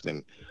good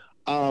question.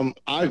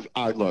 I've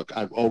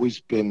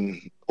always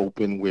been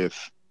open with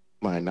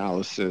my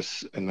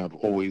analysis, and I've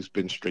always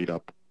been straight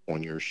up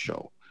on your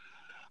show.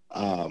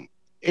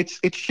 It's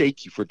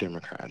shaky for Yeah.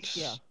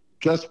 Democrats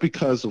just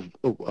because of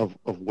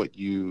what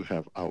you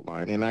have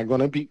outlined. And I'm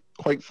going to be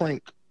quite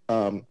frank.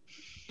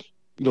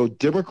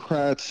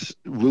 Democrats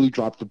really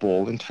dropped the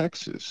ball in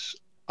Texas.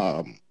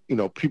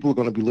 people are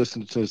going to be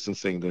listening to this and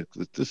saying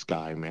that this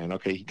guy, man,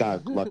 okay, he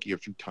got lucky a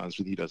few times,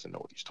 but he doesn't know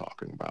what he's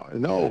talking about.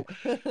 And no,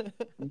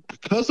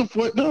 because of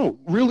what? No,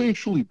 really and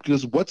truly,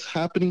 because what's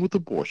happening with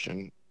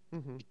abortion,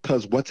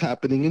 because what's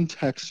happening in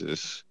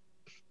Texas,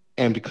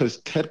 and because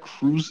Ted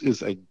Cruz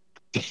is a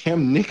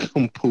damn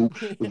nincompoop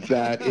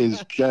that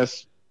is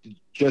just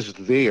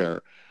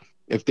there.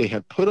 If they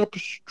had put up a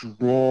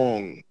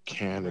strong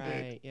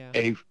candidate,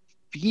 a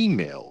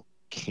female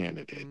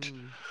candidate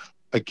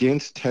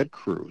against Ted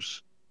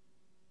Cruz,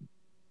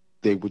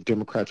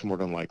 Democrats more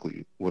than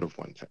likely would have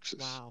won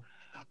Texas.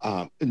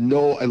 Wow.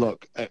 No,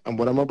 look, and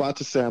what I'm about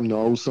to say, I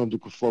know some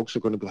folks are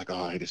going to be like,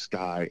 "Oh, this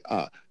guy,"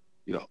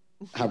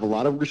 have a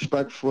lot of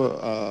respect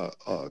for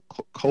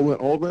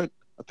Colin Albert.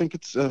 I think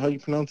it's how you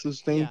pronounce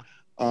his name,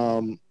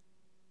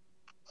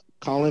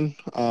 Colin.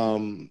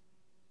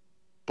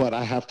 But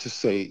I have to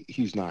say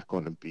he's not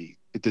going to be.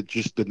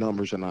 Just the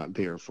numbers are not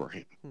there for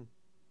him.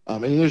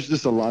 And there's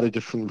just a lot of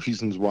different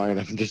reasons why, and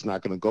I'm just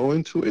not going to go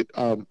into it.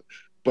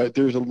 But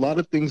there's a lot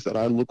of things that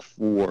I look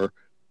for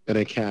in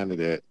a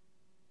candidate,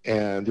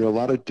 and there are a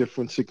lot of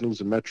different signals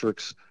and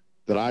metrics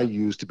that I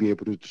use to be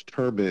able to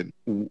determine,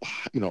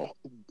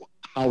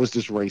 how is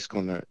this race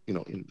going to,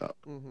 end up.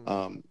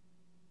 And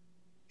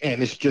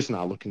it's just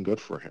not looking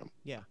good for him.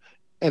 Yeah.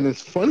 And the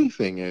funny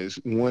thing is,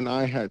 when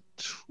I had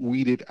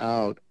tweeted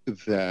out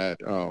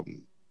that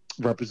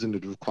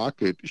Representative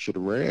Crockett should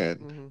have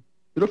ran,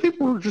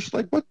 people were just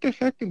like, "What the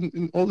heck?"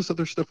 and all this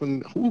other stuff.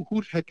 And who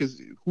the heck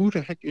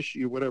is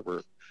she or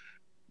whatever.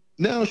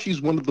 Now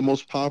she's one of the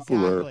most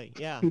popular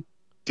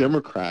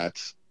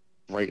Democrats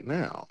right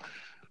now,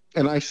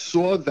 and I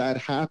saw that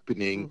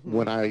happening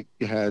when I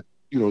had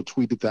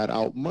tweeted that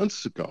out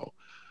months ago.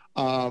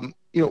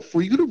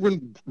 For you to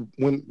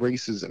win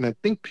races, and I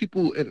think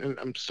people, and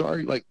I'm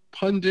sorry, like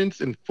pundits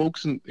and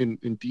folks in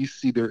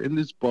DC, they're in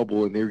this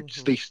bubble, and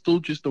they still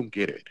just don't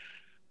get it.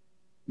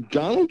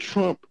 Donald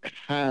Trump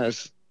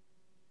has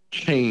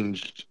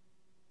changed,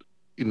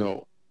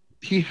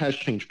 he has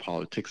changed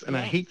politics, and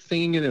I hate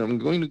saying it, and I'm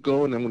going to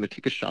go and I'm going to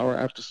take a shower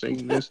after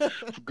saying this.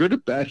 For good or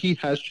bad, he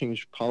has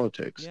changed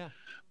politics. Yeah.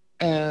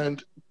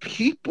 And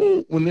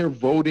people, when they're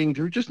voting,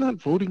 they're just not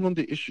voting on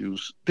the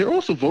issues. They're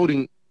also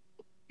voting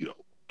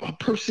about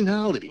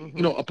personality,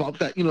 about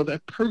that,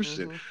 that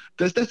person.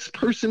 Does that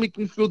person make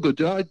me feel good?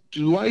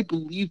 Do I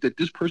believe that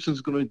this person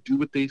is going to do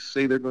what they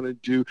say they're going to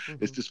do?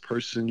 Is this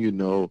person,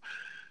 a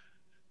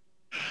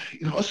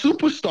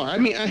superstar? I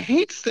mean, I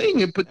hate saying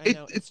it, but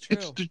it's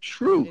the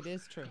truth. It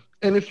is true.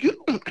 And if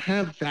you don't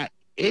have that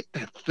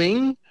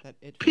thing,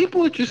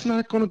 people are just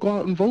not going to go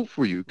out and vote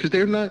for you because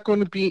they're not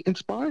going to be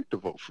inspired to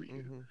vote for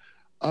you.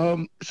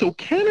 So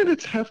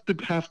candidates have to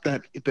have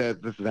that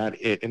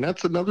it, and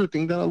that's another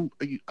thing that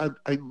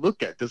I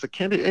look at. Does a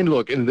candidate, and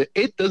the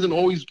it doesn't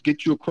always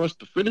get you across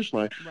the finish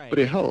line, but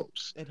it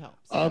helps. It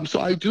helps. So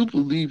I do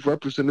believe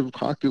Representative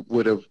Crockett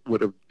would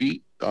have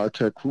beat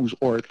Ted Cruz,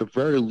 or at the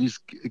very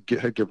least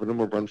had given him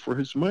a run for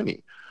his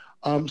money.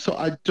 So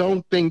I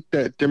don't think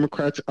that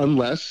Democrats,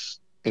 unless,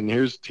 and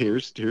here's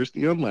the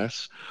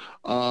unless,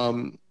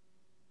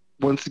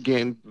 once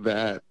again,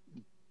 that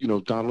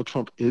Donald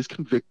Trump is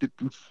convicted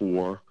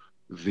before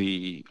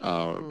the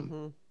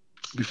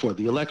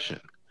election.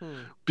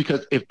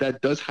 Because if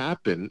that does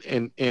happen,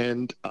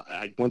 and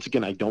once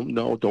again, I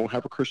don't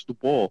have a crystal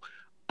ball,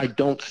 I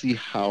don't see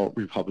how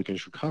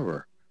Republicans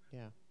recover.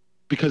 Yeah.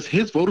 Because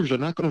his voters are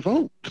not going to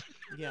vote.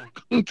 Yeah.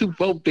 Going to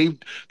vote.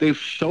 They've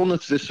shown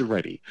us this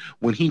already.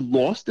 When he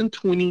lost in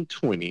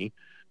 2020,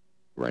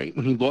 right?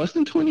 When he lost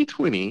in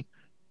 2020,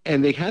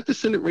 and they had the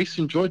Senate race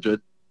in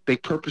Georgia, they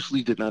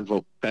purposely did not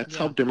vote. That's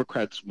how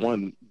Democrats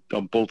won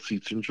both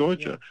seats in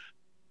Georgia. Yeah.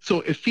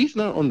 So if he's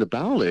not on the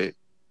ballot,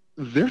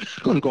 they're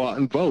not going to go out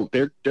and vote.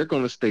 They're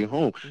going to stay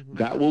home.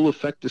 That will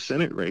affect the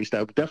Senate race.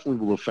 That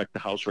definitely will affect the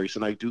House race.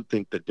 And I do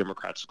think that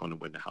Democrats are going to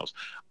win the House.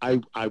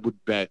 I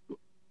would bet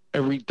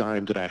every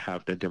dime that I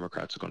have that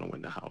Democrats are going to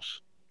win the House.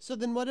 So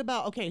then what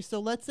about, okay, so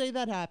let's say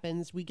that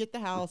happens. We get the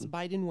House,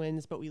 Biden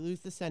wins, but we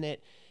lose the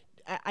Senate.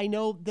 I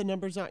know the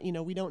numbers aren't,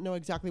 we don't know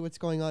exactly what's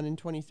going on in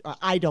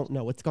I don't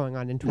know what's going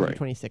on in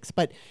 2026, right.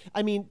 But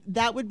I mean,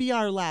 that would be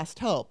our last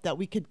hope, that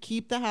we could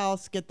keep the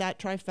House, get that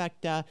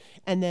trifecta,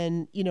 and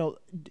then,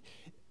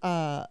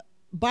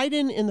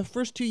 Biden in the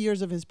first 2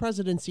 years of his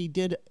presidency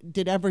did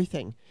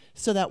everything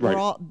so that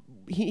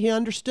he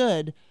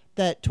understood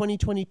that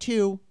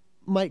 2022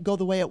 might go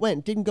the way it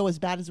went. Didn't go as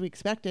bad as we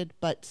expected,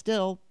 but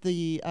still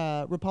the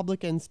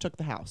Republicans took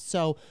the House.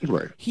 So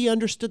he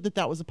understood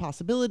that was a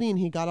possibility, and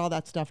he got all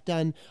that stuff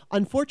done.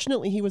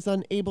 Unfortunately, he was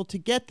unable to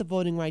get the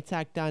Voting Rights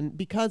Act done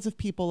because of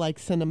people like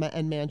Sinema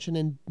and Manchin,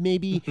 and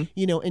maybe,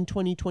 in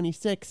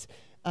 2026,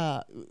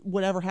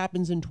 whatever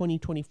happens in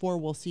 2024,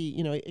 we'll see,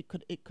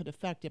 it could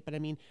affect it. But I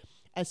mean,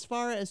 as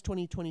far as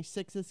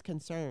 2026 is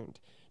concerned,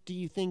 do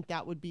you think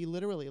that would be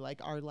literally like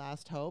our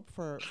last hope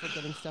for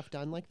getting stuff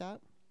done like that?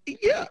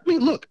 Yeah, I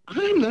mean, look,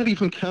 I'm not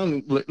even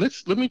counting.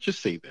 Let me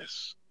just say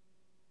this.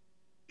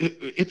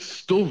 It's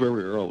still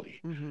very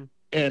early.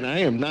 And I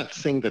am not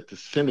saying that the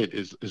Senate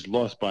is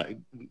lost by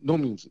no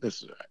means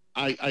necessary.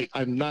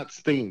 I'm not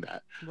saying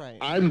that. Right.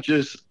 I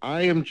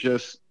am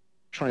just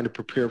trying to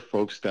prepare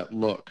folks that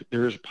look,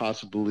 there is a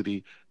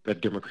possibility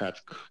that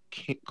Democrats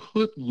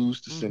could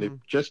lose the Senate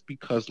Mm-hmm. just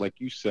because, like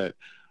you said,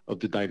 of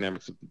the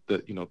dynamics of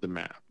the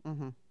map.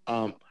 Mm-hmm.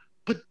 Um,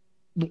 but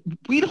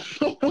we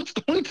don't know what's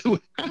going to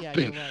Yeah, you're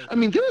happen. right. I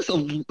mean, there's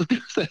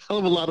a hell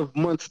of a lot of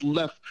months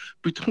left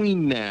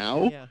between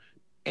now Yeah.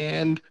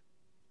 and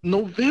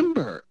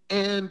November,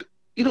 and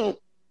you know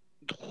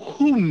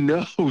who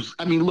knows?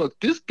 I mean, look,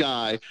 this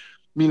guy,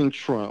 meaning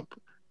Trump,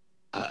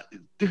 uh,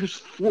 there's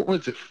four.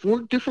 What is it?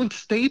 Four different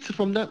states, if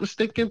I'm not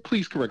mistaken.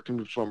 Please correct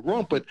me if I'm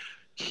wrong, but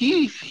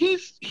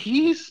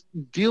he's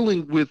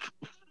dealing with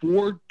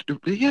four.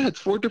 Yeah, it's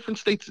four different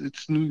states.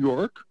 It's New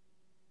York,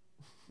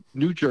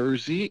 New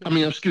Jersey. I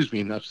mean, excuse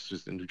me, not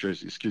just in New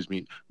Jersey. Excuse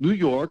me, New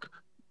York,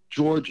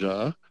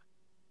 Georgia,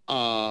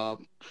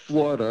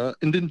 Florida,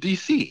 and then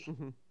D.C.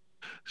 Mm-hmm.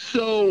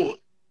 So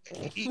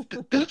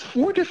that's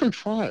four different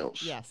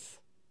trials. Yes.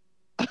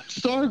 I'm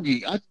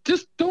sorry. I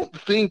just don't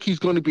think he's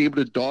going to be able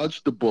to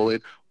dodge the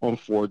bullet on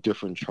four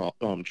different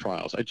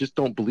trials. I just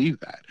don't believe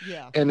that.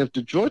 Yeah. And if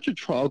the Georgia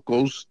trial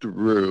goes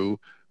through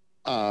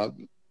uh,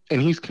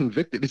 and he's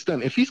convicted, it's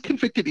done. If he's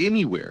convicted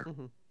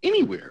Mm-hmm.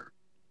 anywhere,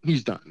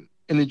 he's done.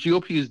 And the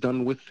GOP is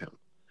done with him.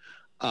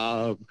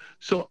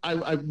 So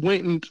I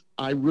went and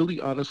I really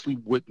honestly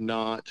would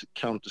not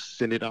count the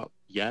Senate out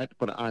yet,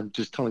 but I'm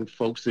just telling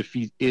folks if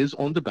he is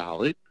on the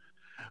ballot,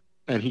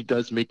 and he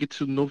does make it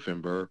to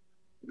November,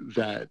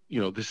 that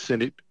the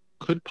Senate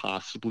could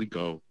possibly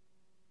go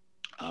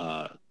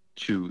uh,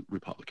 to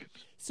Republicans.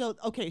 So,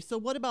 okay, so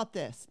what about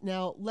this?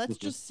 Now, let's Mhm,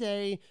 just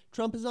say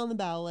Trump is on the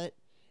ballot,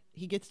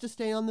 he gets to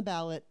stay on the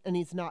ballot, and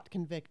he's not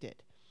convicted.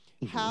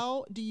 mhm,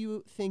 How do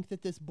you think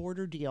that this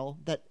border deal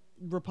that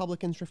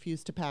Republicans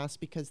refuse to pass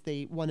because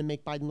they want to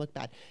make Biden look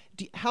bad,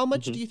 how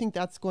much mhm, do you think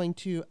that's going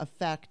to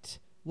affect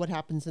what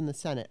happens in the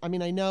Senate? I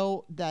mean, I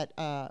know that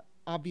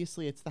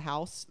obviously it's the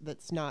House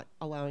that's not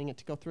allowing it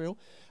to go through,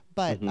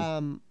 but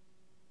mhm.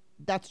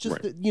 that's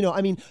just Right.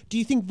 I mean, do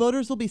you think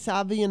voters will be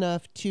savvy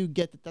enough to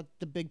get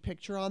the big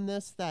picture on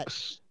this? That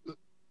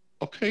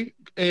Okay.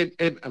 And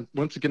I'm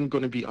once again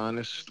going to be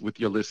honest with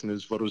your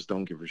listeners. Voters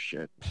don't give a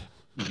shit.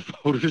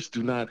 Voters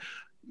do not.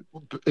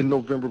 In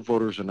November,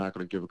 voters are not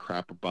going to give a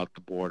crap about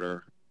the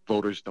border.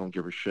 Voters don't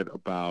give a shit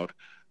about,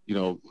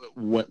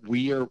 what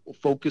we are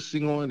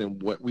focusing on and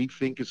what we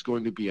think is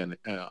going to be a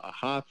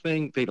hot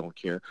thing. They don't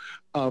care.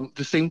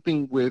 The same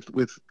thing with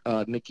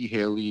Nikki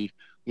Haley,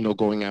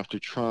 going after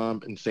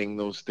Trump and saying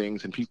those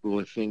things, and people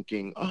are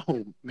thinking,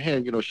 oh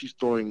man, she's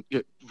throwing.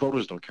 Yeah,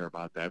 voters don't care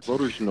about that.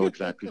 Voters know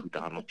exactly who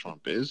Donald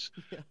Trump is.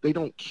 yeah. They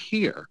don't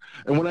care.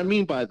 And what I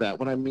mean by that,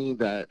 when I mean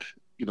that,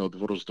 the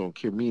voters don't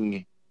care,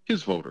 meaning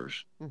his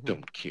voters Mm-hmm.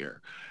 don't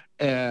care.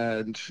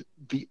 And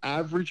the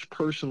average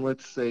person,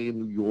 let's say in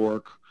New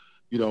York,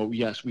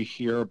 yes, we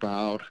hear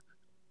about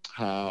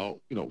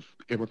how,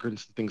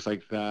 immigrants and things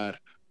like that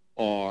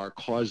are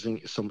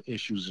causing some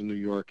issues in New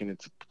York and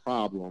it's a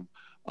problem.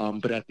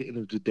 But at the end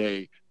of the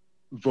day,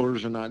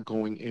 voters are not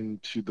going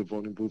into the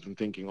voting booth and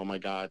thinking, oh my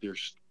God,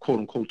 there's quote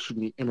unquote too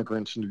many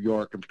immigrants in New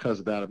York. And because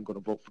of that, I'm going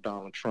to vote for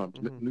Donald Trump.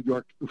 Mm-hmm. New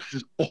York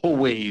has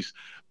always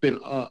been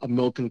a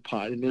melting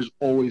pot and there's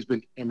always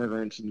been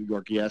immigrants in New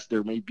York. Yes,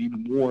 there may be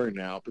more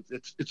now, but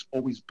it's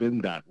always been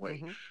that way.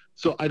 Mm-hmm.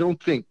 So I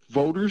don't think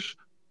voters,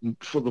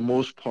 for the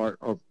most part,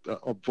 are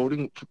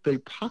voting for their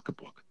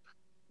pocketbook.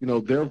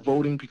 They're Yeah.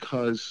 voting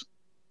because,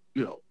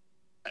 you know,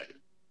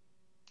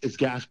 is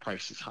gas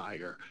prices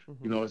higher?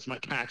 Mm-hmm. Is my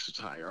taxes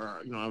higher?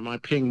 Or, am I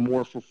paying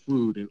more for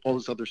food and all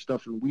this other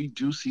stuff? And we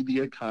do see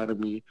the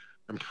economy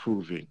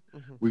improving.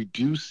 Mm-hmm. We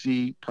do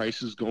see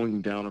prices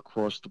going down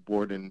across the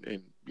board, and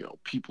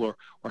people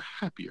are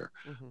happier.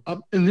 Mm-hmm.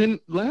 And then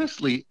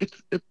lastly, it's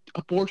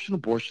abortion,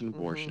 abortion, Mm-hmm.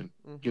 abortion.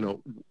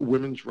 Mm-hmm.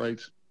 Women's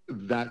rights.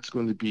 That's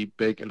going to be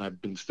big, and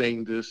I've been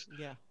saying this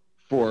Yeah.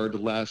 for the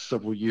last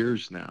several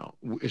years now.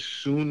 As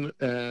soon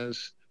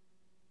as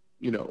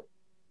you know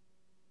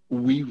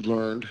we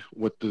learned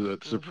what the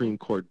Mm-hmm. Supreme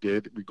Court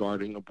did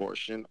regarding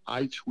abortion,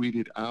 I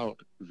tweeted out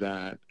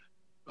that,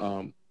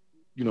 um,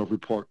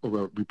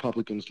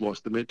 Republicans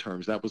lost the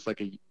midterms. That was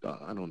like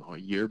I don't know, a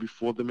year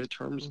before the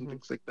midterms and Mm-hmm.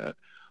 things like that.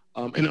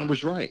 And I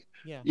was right.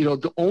 Yeah.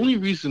 The only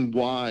reason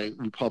why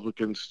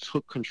Republicans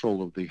took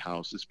control of the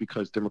House is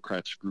because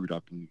Democrats screwed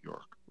up in New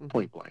York, Mm-hmm.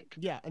 point blank.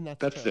 Yeah, and that's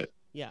That's true. it.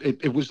 Yeah.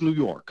 It was New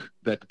York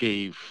that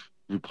gave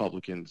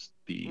Republicans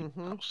the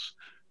Mm-hmm. House.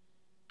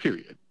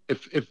 Period.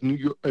 If New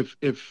York,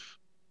 if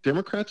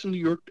Democrats in New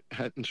York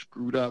hadn't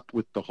screwed up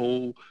with the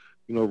whole,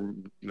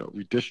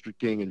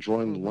 redistricting and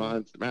drawing the Mm-hmm.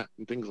 lines, the map,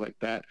 and things like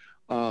that,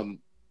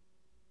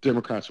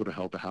 Democrats would have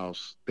held the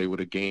House. They would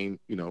have gained,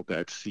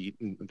 that seat,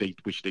 and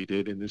which they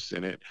did in the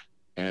Senate,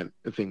 and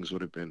things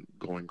would have been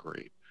going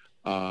great.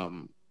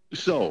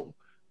 So,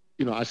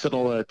 I said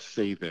all that to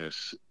say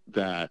this: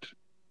 that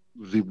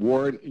the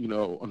war,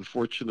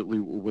 unfortunately,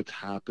 what's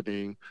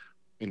happening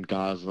in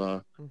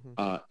Gaza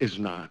Mm-hmm. is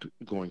not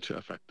going to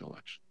affect the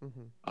election.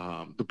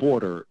 Mm-hmm. The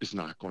border is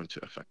not going to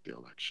affect the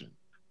election.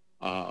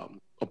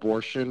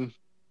 Abortion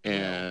Well,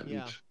 and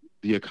yeah.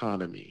 the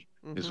economy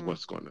is Mm-hmm.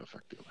 what's going to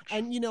affect the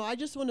election. And, I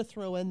just want to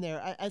throw in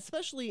there,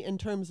 especially in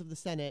terms of the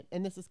Senate,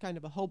 and this is kind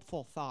of a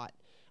hopeful thought.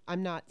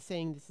 I'm not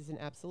saying this is an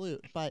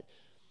absolute, but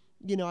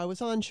I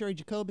was on Sherry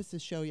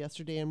Jacobus's show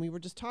yesterday, and we were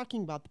just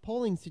talking about the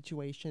polling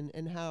situation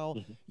and how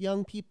Hmm.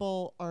 young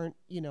people aren't,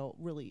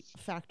 really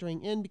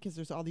factoring in because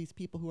there's all these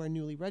people who are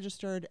newly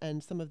registered,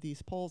 and some of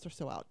these polls are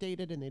so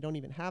outdated, and they don't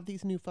even have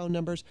these new phone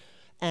numbers.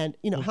 And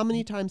how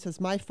many times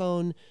has my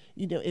phone,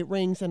 it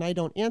rings and I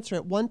don't answer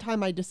it? One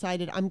time I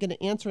decided I'm going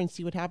to answer and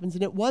see what happens,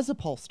 and it was a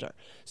pollster.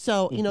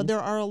 So Hmm. there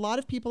are a lot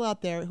of people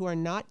out there who are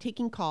not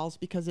taking calls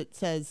because it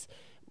says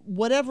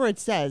whatever it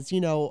says,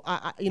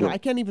 I Right.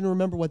 can't even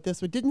remember what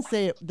this. It didn't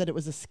say that it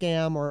was a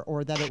scam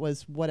or that it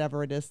was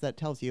whatever it is that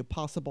tells you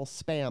possible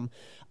spam.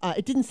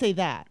 It didn't say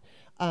that.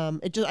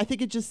 I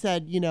think it just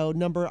said,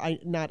 number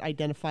not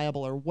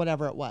identifiable or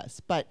whatever it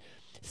was. But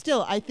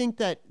still, I think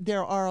that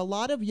there are a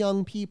lot of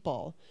young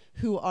people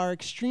who are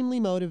extremely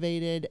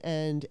motivated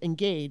and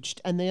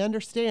engaged, and they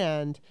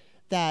understand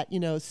that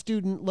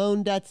student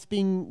loan debts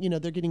being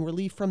they're getting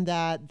relief from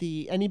that.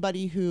 The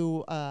anybody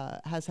who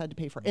has had to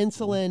pay for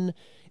insulin,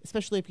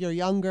 especially if you're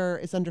younger,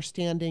 is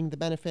understanding the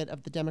benefit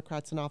of the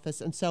Democrats in office.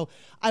 And so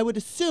I would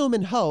assume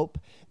and hope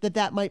that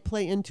that might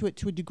play into it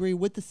to a degree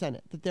with the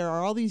Senate, that there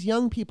are all these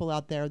young people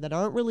out there that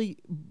aren't really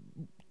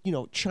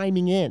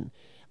chiming in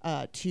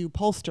to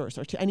pollsters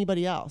or to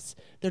anybody else.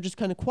 They're just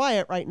kind of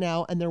quiet right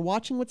now, and they're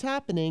watching what's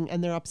happening,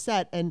 and they're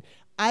upset. And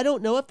I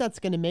don't know if that's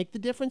going to make the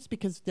difference,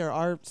 because there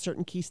are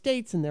certain key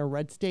states, and there are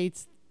red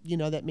states,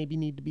 that maybe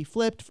need to be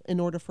flipped in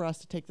order for us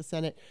to take the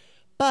Senate.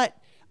 But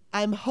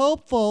I'm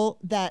hopeful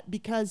that,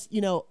 because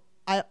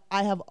I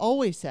have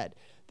always said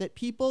that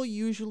people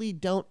usually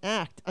don't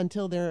act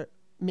until they're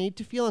made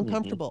to feel Hmm.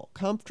 uncomfortable.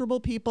 Comfortable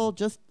people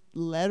just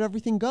let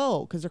everything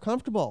go because they're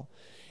comfortable.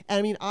 And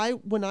I mean,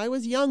 when I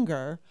was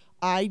younger,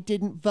 I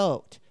didn't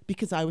vote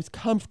because I was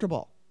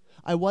comfortable.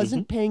 I Hmm.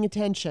 wasn't paying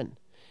attention.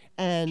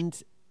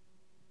 And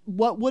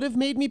what would have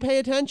made me pay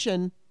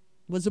attention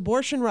was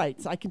abortion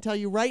rights. I can tell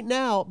you right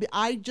now,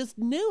 I just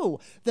knew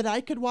that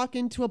I could walk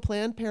into a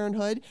Planned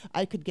Parenthood,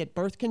 I could get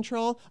birth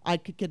control, I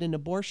could get an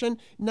abortion.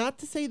 Not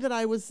to say that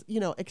I was,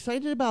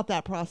 excited about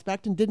that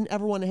prospect and didn't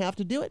ever want to have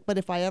to do it, but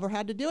if I ever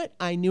had to do it,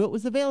 I knew it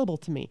was available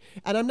to me.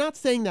 And I'm not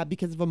saying that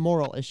because of a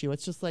moral issue.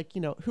 It's just like,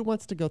 who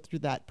wants to go through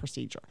that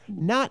procedure?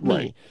 Not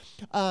Right.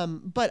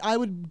 me. But I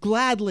would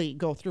gladly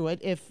go through it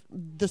if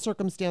the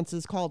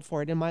circumstances called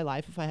for it in my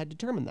life, if I had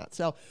determined that.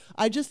 So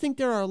I just think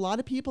there are a lot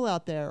of people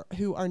out there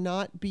who are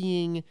not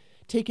being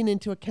taken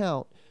into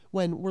account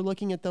when we're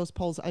looking at those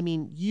polls. I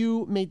mean,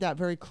 you made that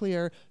very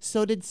clear.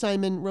 So did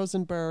Simon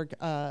Rosenberg,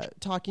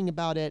 talking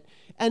about it.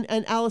 And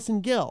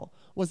Allison Gill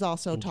was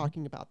also Hmm.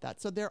 talking about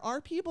that. So there are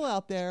people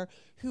out there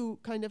who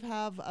kind of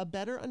have a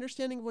better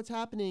understanding of what's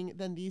happening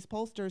than these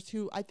pollsters,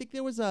 who, I think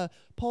there was a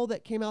poll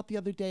that came out the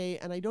other day,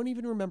 and I don't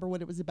even remember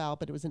what it was about,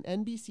 but it was an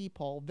NBC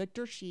poll.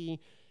 Victor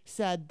Shee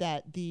said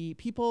that the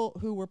people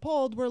who were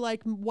polled were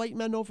like white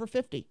men over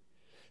 50.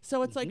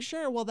 So it's like, Hmm.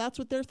 sure, well, that's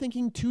what they're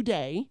thinking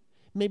today.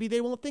 Maybe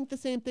they won't think the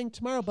same thing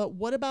tomorrow, but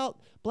what about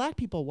black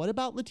people? What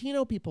about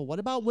Latino people? What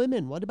about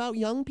women? What about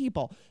young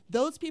people?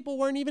 Those people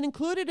weren't even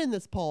included in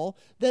this poll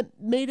that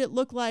made it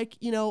look like,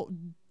 I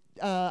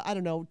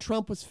don't know,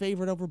 Trump was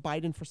favored over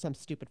Biden for some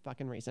stupid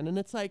fucking reason. And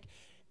it's like,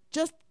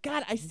 just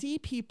God, I see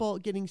people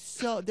getting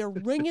they're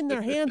wringing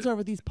their hands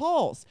over these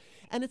polls.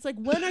 And it's like,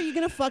 when are you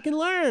going to fucking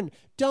learn?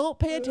 Don't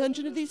pay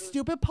attention to these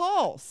stupid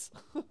polls.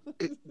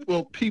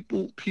 Well,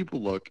 people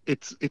look.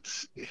 It's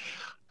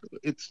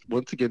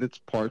once again, it's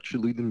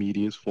partially the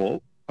media's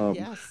fault.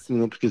 Yes.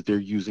 Because they're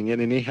using it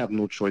and they have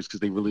no choice because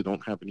they really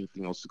don't have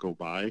anything else to go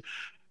by.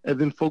 And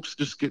then folks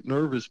just get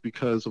nervous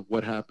because of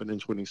what happened in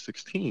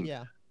 2016.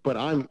 Yeah. But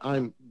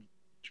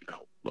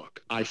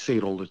look, I say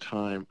it all the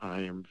time.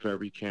 I am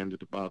very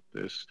candid about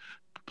this.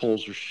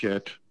 Polls are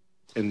shit,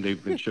 and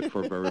they've been shit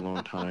for a very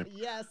long time.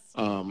 Yes.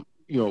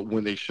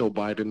 When they show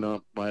Biden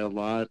up by a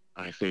lot,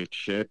 I say it's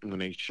shit. And when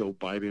they show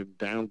Biden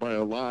down by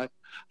a lot,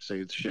 I say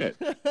it's shit.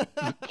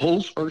 The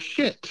polls are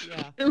shit.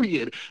 Yeah.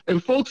 Period.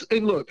 And folks,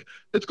 and look,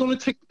 it's going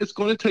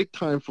to take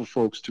time for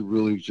folks to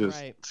really just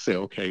Right. say,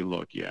 okay,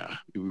 look, yeah,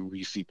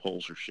 we see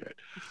polls are shit.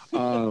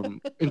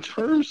 In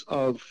terms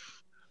of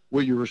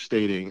what you were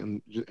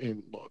stating,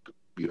 and look,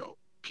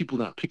 people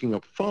not picking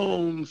up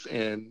phones,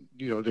 and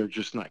they're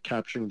just not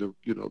capturing the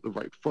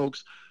right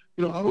folks.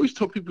 I always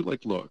tell people,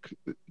 like, look,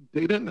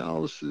 data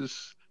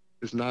analysis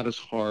is not as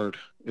hard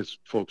as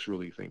folks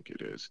really think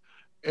it is.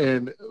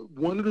 And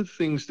one of the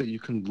things that you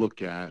can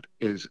look at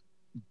is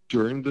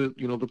during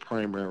the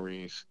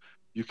primaries,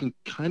 you can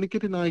kind of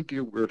get an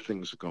idea where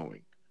things are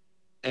going.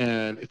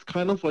 And it's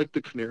kind of like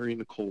the canary in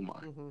the coal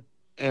mine. Mm-hmm.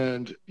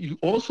 And you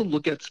also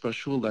look at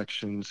special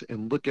elections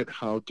and look at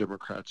how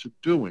Democrats are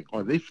doing.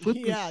 Are they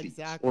flipping Yeah, seats,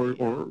 exactly.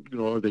 Yeah.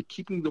 or are they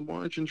keeping the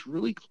margins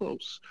really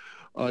close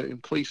in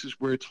places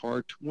where it's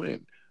hard to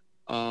win?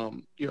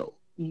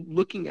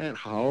 Looking at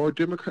how are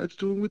Democrats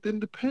doing with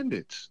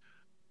independents.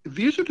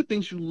 These are the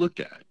things you look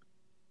at.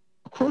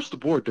 Across the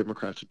board,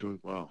 Democrats are doing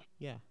well.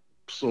 Yeah.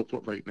 so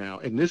forth right now,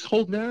 and this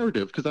whole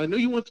narrative, because I know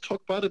you want to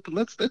talk about it, but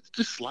let's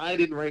just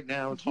slide in right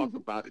now and talk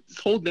about it. This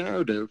whole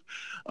narrative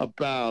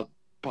about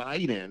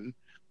Biden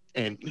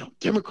and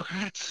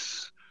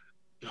Democrats,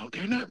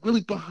 they're not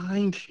really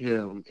behind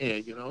him,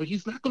 and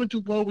he's not going to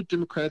do well with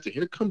Democrats. And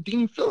here come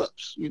Dean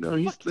Phillips. He's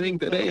Fuck saying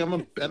Dean that, hey, I'm a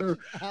Phillips. better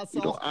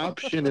Asshole.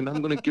 option, and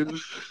I'm going to give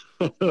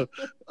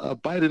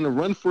Biden a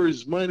run for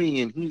his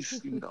money. And he's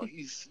going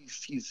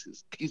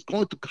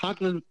through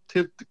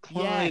cognitive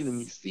decline, and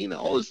Yes. he's seeing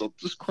all this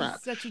He's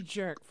crap. such a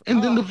jerk.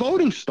 And then the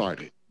voting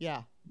started.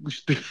 Yeah.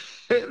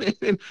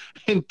 And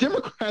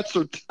Democrats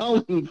are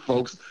telling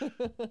folks,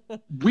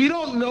 we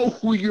don't know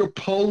who you're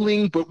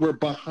polling, but we're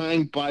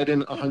behind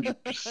Biden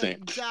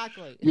 100%.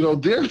 Exactly.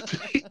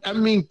 I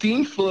mean,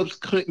 Dean Phillips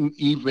couldn't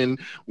even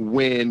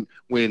win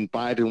when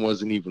Biden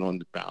wasn't even on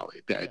the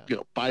ballot.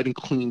 Biden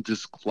cleaned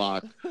his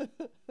clock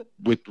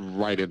with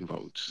write-in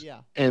votes.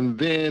 Yeah. And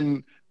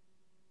then,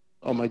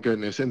 oh my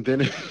goodness, and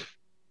then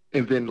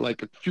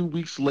like a few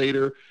weeks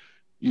later,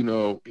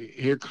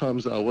 here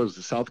comes what was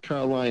it, South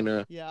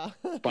Carolina? Yeah.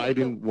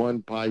 Biden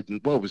won.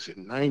 What was it?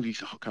 90.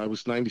 Oh God, it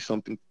was 90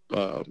 something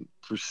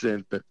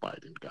percent that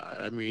Biden got.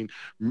 I mean,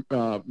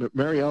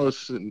 Mary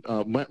Ellison.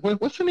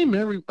 What's her name?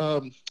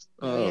 Marianne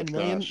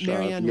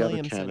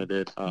Williamson.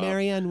 Candidate.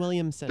 Marianne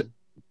Williamson.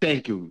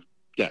 Thank you.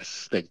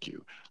 Yes, thank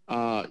you.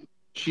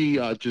 She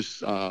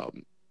just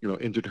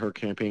ended her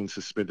campaign,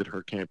 suspended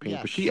her campaign,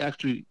 Yes. but she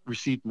actually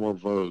received more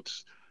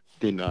votes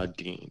than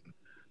Dean.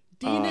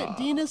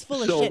 Dean is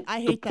full of shit.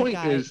 I hate that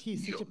guy. Is,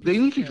 He's such a they piece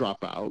need of to shit.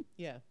 drop out.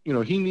 Yeah.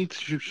 He needs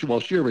to.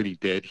 Well, she already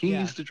did. He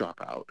needs to drop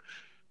out.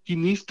 He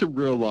needs to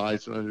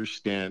realize and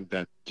understand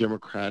that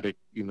Democratic,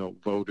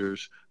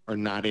 voters are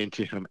not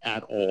into him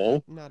at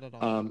all. Not at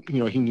all.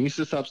 He needs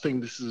to stop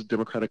saying this is a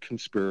Democratic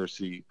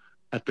conspiracy.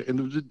 At the end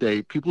of the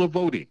day, people are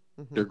voting.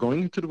 Mm-hmm. They're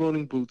going into the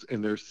voting booths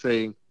and they're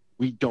saying,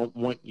 "We don't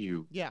want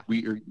you. Yeah.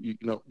 We are.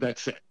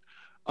 That's it."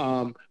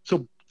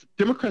 So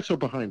Democrats are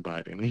behind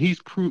Biden, and he's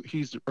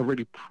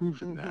already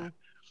proven that.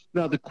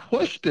 Now the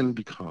question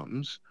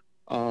becomes,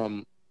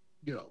 when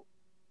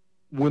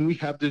we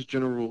have this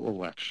general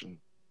election,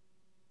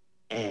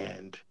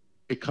 and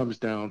it comes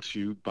down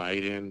to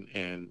Biden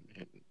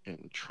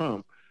and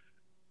Trump,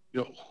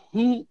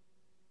 who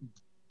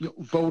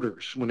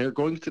voters, when they're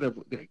going to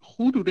the,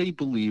 who do they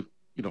believe,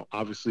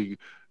 obviously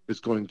is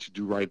going to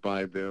do right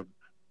by them,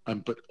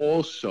 but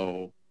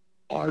also,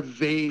 are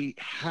they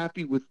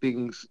happy with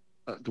things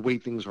the way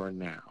things are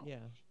now? Yeah.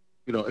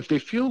 If they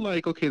feel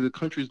like, okay, the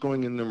country's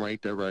going in the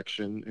right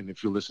direction, and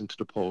if you listen to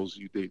the polls,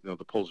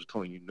 the polls are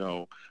telling you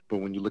no, but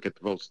when you look at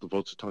the votes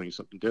are telling you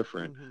something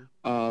different.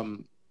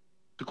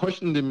 The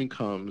question then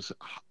becomes,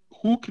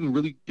 who can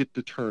really get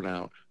the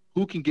turnout?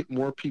 Who can get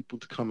more people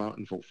to come out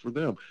and vote for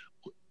them?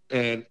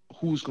 And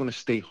who's going to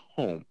stay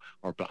home?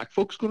 Are Black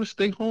folks going to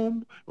stay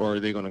home, or are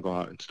they going to go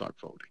out and start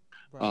voting?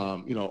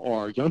 Right.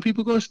 Are young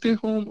people going to stay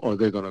home, or are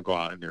they going to go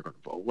out and they're going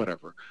to vote?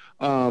 Whatever.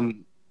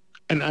 And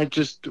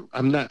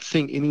I'm not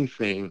seeing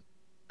anything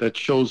that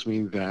shows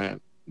me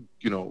that,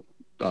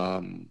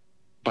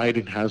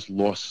 Biden has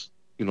lost,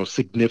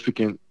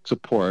 significant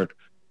support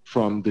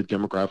from the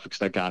demographics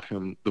that got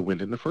him the win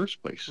in the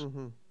first place.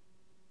 Mm-hmm.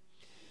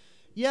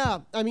 Yeah,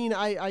 I mean,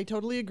 I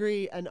totally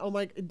agree. And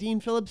Dean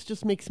Phillips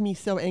just makes me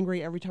so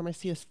angry every time I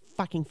see his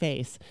fucking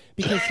face,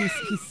 because he's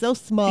so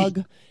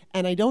smug,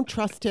 and I don't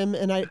trust him.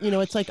 And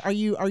it's like, are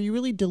you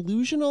really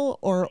delusional,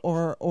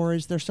 or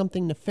is there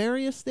something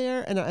nefarious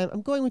there? And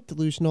I'm going with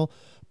delusional,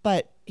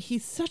 but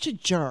he's such a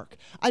jerk.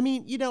 I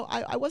mean,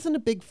 I wasn't a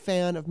big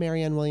fan of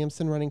Marianne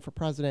Williamson running for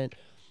president,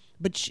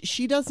 but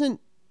she doesn't,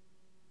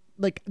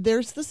 like,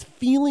 there's this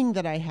feeling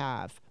that I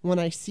have when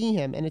I see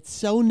him, and it's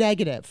so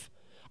negative.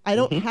 I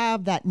don't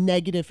have that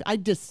negative. I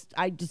just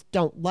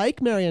don't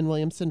like Marianne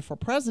Williamson for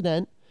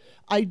president.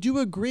 I do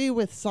agree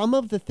with some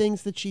of the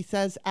things that she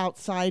says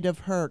outside of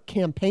her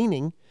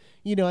campaigning.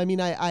 I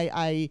mean,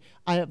 I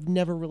have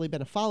never really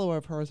been a follower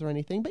of hers or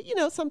anything, but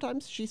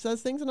sometimes she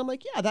says things and I'm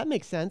like, yeah, that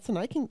makes sense, and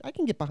I can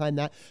get behind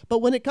that.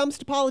 But when it comes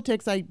to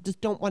politics, I just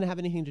don't want to have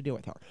anything to do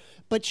with her.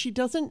 But she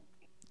doesn't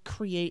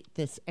create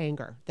this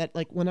anger that,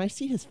 like, when I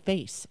see his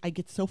face, I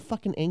get so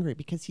fucking angry,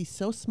 because he's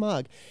so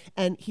smug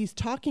and he's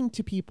talking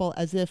to people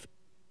as if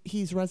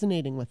he's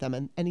resonating with them,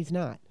 and he's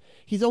not.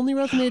 He's only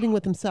resonating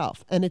with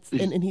himself, and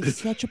he's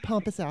such a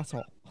pompous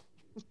asshole.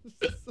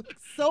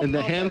 So and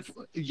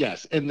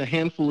pompous. And the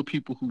handful of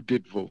people who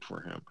did vote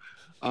for him.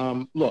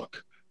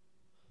 Look,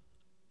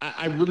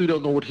 I really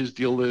don't know what his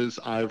deal is.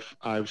 I've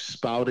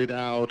spouted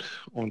out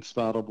on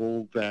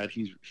Spoutable that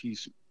he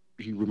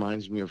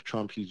reminds me of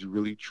Trump. He's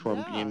really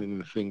Trumpian in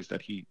the things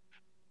that he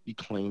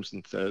claims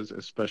and says,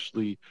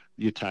 especially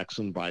the attacks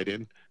on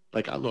Biden.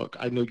 Like, I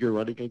know you're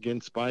running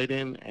against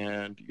Biden,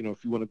 and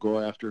if you want to go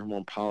after him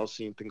on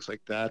policy and things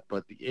like that,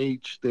 but the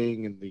age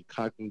thing and the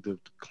cognitive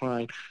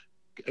decline,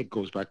 it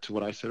goes back to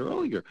what I said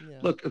earlier. Yeah.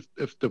 Look,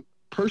 if the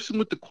person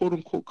with the quote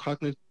unquote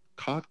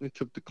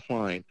cognitive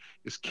decline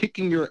is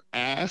kicking your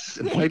ass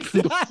and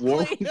wiping the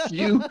floor with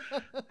you,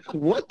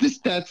 what does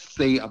that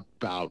say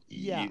about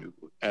you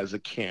as a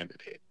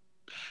candidate?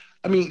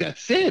 I mean,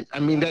 that's it. I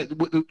mean,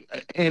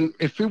 and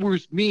if it were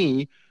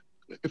me,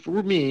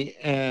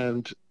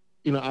 and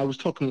I was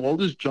talking all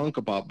this junk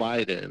about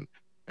Biden,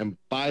 and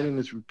Biden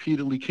is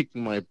repeatedly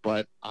kicking my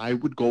butt, I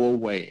would go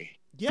away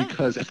Yeah,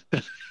 because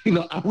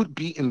I would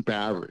be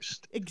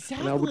embarrassed, and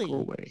I would go exactly.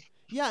 away.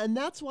 Yeah, and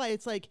that's why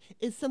it's like,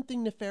 is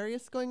something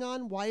nefarious going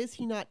on? Why is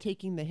he not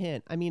taking the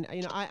hint? I mean,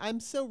 I'm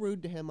so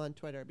rude to him on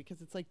Twitter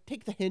because it's like,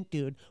 take the hint,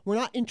 dude. We're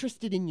not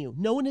interested in you.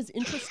 No one is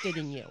interested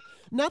in you.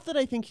 Not that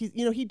I think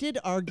he did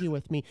argue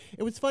with me.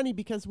 It was funny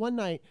because one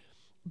night,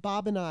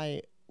 Bob and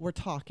I were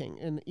talking,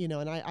 and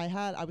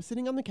I was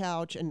sitting on the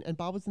couch, and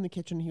Bob was in the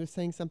kitchen. And he was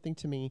saying something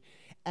to me,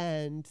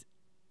 and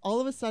all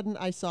of a sudden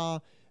I saw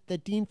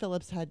that Dean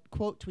Phillips had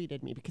quote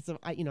tweeted me because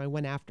I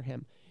went after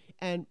him,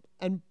 and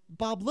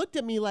Bob looked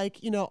at me like,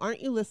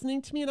 aren't you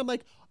listening to me? And I'm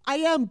like, I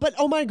am, but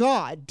oh my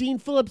God, Dean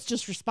Phillips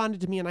just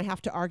responded to me and I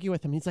have to argue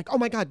with him. He's like, oh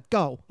my God,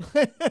 go.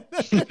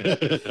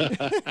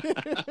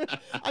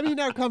 I mean,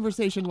 our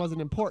conversation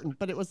wasn't important,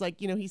 but it was like,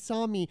 he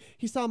saw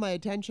my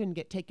attention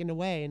get taken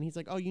away and he's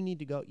like, oh, you need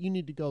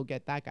to go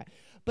get that guy.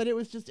 But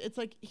it's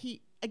like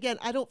again,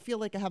 I don't feel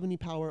like I have any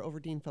power over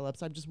Dean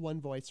Phillips. I'm just one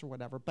voice or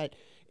whatever, but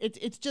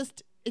it's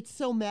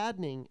so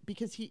maddening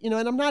because and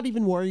I'm not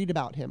even worried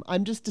about him.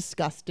 I'm just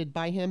disgusted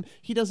by him.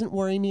 He doesn't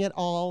worry me at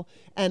all.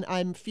 And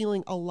I'm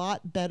feeling a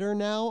lot better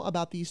now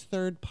about these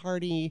third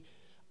party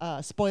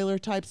spoiler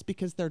types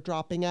because they're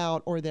dropping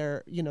out or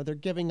they're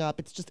giving up.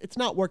 It's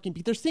not working.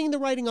 They're seeing the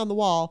writing on the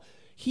wall.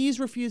 He's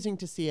refusing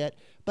to see it,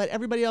 but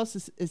everybody else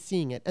is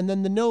seeing it. And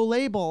then the no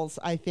labels,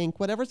 I think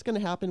whatever's going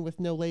to happen with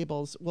no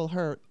labels will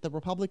hurt the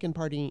Republican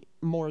Party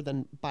more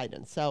than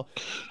Biden. So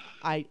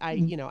I'm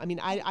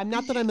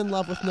not that I'm in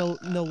love with no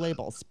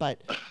labels,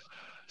 but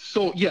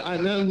So yeah, I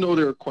know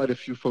there are quite a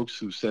few folks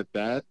who said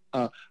that.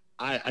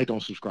 I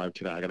don't subscribe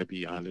to that. I got to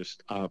be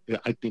honest.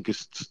 I think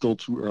it's still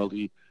too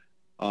early.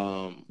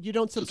 You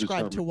don't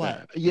subscribe to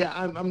what? That. Yeah,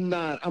 I'm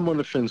not. I'm on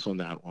the fence on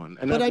that one.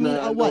 And but I mean,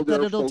 I know what? there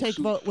That are it'll folks take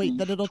vote. Wait,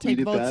 that it'll take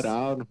tweeted votes. that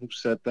out and who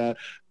said that.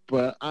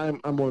 But I'm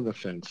on the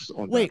fence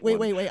on Wait, that one.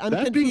 wait. I'm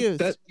that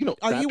confused. Are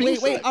you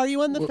said, Are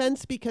you on the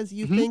fence because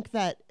you think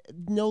that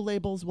no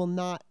labels will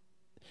not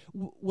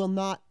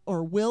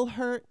or will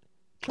hurt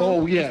Trump?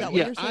 Oh Is that what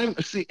yeah. you're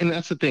saying? And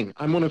that's the thing.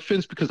 I'm on the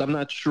fence because I'm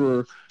not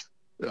sure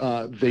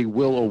they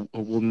will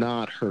or will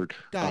not hurt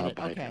Got it.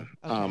 Biden.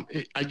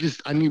 Okay.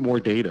 I need more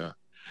data.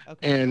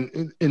 Okay.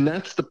 And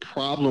that's the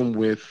problem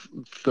with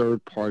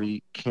third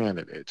party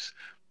candidates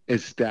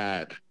is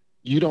that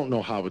you don't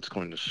know how it's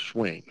going to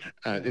swing,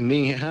 and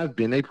they have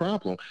been a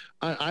problem.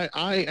 I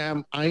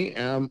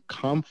am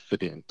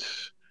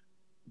confident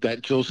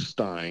that Jill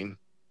Stein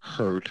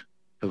hurt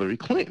Hillary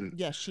Clinton.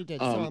 Yes, she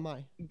did. So am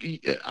I.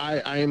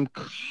 I am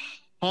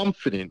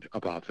confident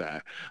about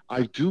that.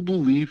 I do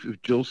believe if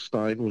Jill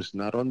Stein was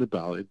not on the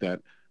ballot,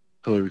 that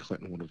Hillary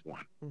Clinton would have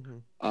won.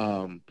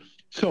 Mm-hmm.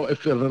 So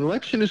if an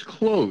election is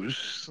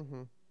close,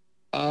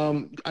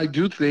 I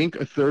do think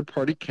a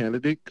third-party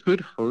candidate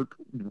could hurt.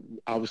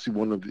 Obviously,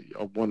 one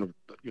of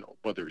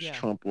whether it's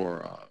Trump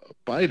or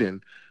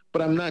Biden,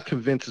 but I'm not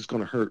convinced it's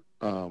going to hurt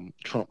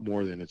Trump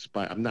more than it's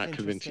Biden. I'm not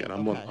convinced yet.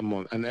 I'm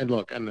on, and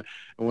look, and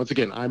once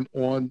again, I'm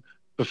on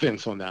the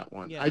fence on that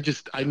one. Yeah.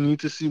 I need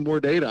to see more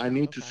data. I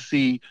need to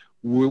see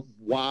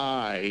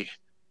why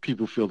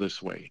people feel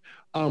this way.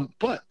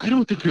 But I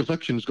don't think the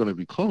election is going to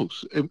be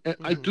close. And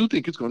I do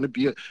think it's going to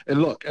be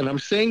and look, and I'm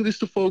saying this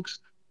to folks,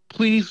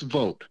 please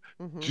vote.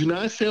 Do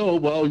not say, oh,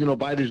 well,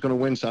 Biden's going to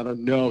win. So I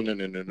don't know.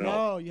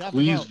 No.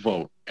 Please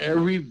vote.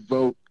 Every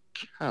vote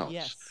counts.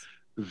 Yes.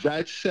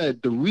 That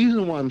said, the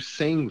reason why I'm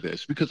saying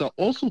this, because I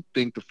also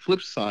think the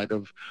flip side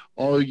of,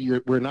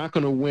 we're not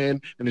going to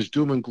win and it's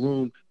doom and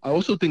gloom, I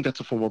also think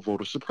that's a form of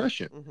voter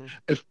suppression.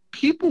 If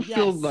people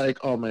feel like,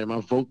 oh man,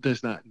 my vote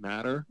does not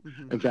matter,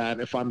 and that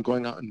if I'm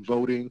going out and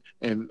voting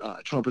and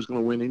Trump is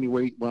going to win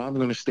anyway, well, I'm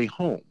going to stay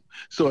home.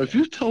 So if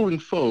you're telling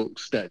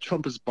folks that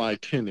Trump is by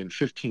 10 and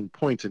 15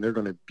 points and they're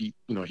going to beat,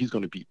 he's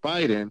going to beat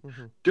Biden,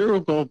 there are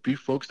going to be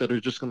folks that are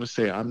just going to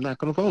say, I'm not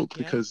going to vote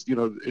because,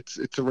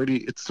 it's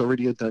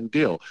already a done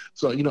deal.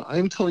 So,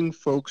 I'm telling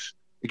folks,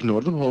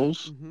 ignore the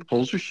polls.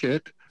 Polls are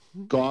shit.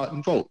 Go out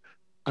and vote.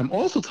 I'm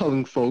also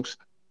telling folks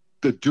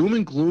the doom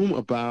and gloom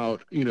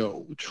about,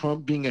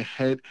 Trump being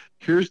ahead.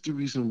 Here's the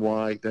reason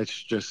why that's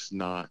just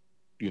not,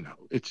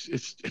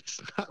 it's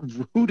not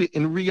rooted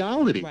in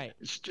reality. Right.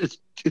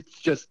 It's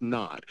just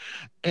not.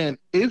 And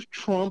if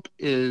Trump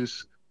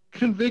is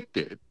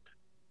convicted,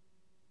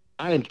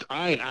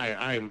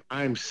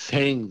 I'm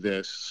saying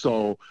this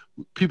so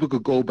people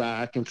could go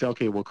back and say,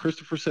 okay, well,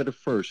 Christopher said it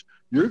first.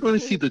 You're going to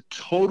see the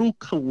total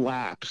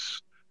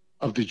collapse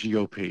of the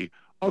GOP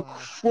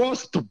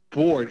across the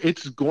board.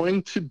 It's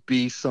going to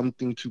be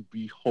something to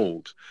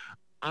behold.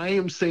 I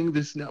am saying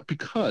this now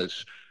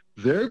because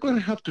they're going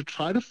to have to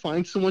try to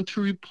find someone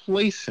to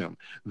replace him.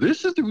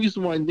 This is the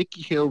reason why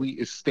Nikki Haley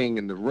is staying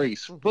in the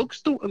race.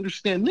 Folks don't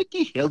understand.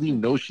 Nikki Haley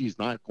knows she's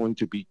not going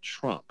to beat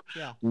Trump.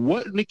 Yeah.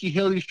 What Nikki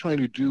Haley is trying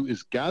to do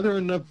is gather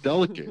enough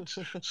delegates.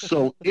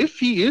 So if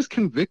he is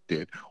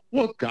convicted,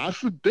 well, God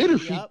forbid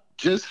if he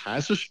just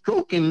has a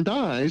stroke and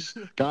dies.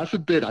 God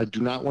forbid, I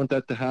do not want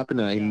that to happen.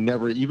 And I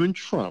never, even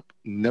Trump,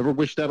 never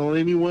wish that on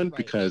anyone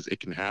because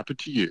it can happen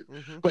to you.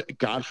 But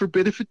God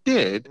forbid if it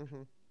did,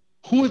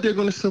 who are they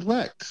going to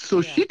select?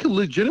 So she could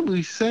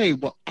legitimately say,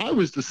 well, I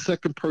was the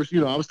second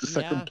person, I was the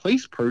second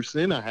place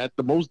person. I had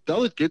the most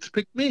delegates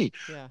pick me.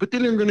 But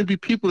then there are going to be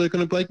people that are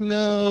going to be like,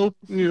 no,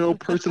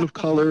 person of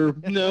color,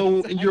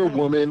 no, and you're a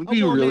woman.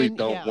 We really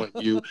don't want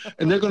you.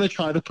 And they're going to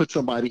try to put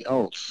somebody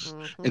else.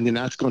 And then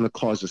that's going to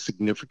cause a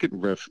significant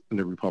rift in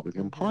the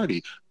Republican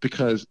Party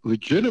because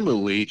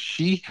legitimately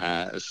she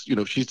has,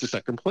 she's the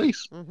second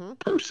place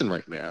person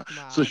right now.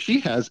 Wow. So she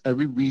has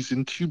every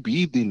reason to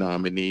be the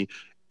nominee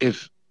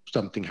if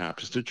something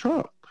happens to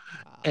Trump.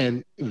 Wow.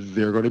 And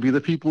they're going to be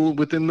the people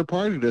within the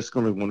party that's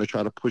going to want to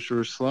try to push her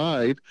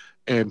aside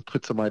and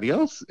put somebody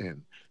else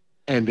in.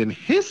 And then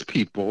his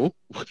people,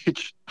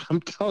 which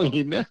I'm telling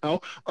you now,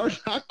 are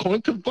not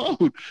going to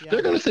vote.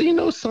 They're going to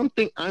say,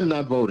 something, I'm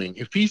not voting.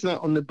 If he's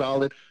not on the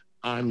ballot,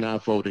 I'm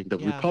not voting. The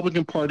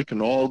Republican Party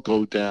can all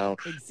go down.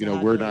 Exactly,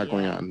 we're not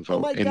going out and vote. Oh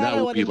my and God,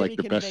 that would be like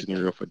the convicted. best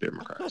scenario for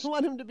Democrats. I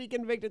want him to be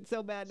convicted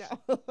so bad now.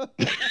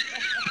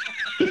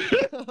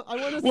 I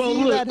want to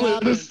see that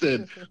happen.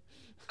 Listen,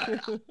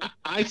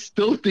 I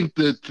still think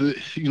that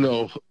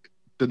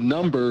the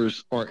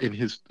numbers are in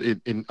his.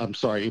 I'm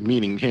sorry,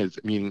 meaning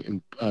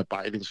in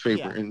Biden's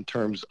favor in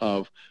terms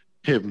of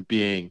him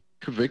being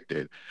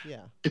convicted.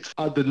 Yeah, it's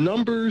the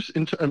numbers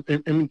in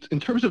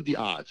terms of the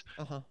odds.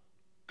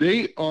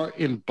 They are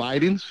in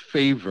Biden's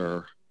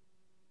favor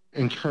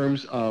in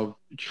terms of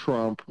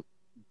Trump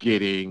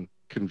getting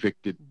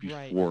convicted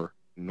before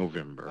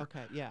November.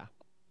 Okay, yeah.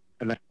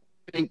 And I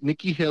think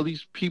Nikki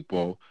Haley's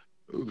people,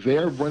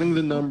 they're running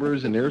the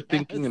numbers and they're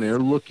thinking and they're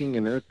looking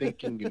and they're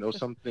thinking,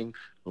 something,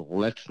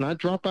 let's not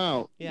drop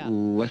out. Yeah.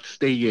 Let's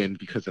stay in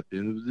because at the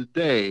end of the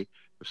day,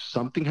 if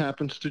something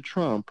happens to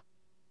Trump,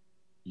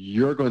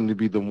 you're going to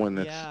be the one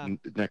that's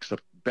next up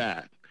to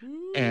bat.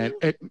 And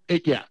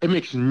it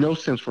makes no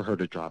sense for her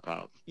to drop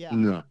out. Yeah.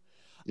 No.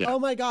 Yeah. Oh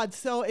my God,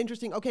 so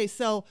interesting. Okay,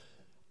 so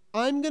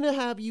I'm gonna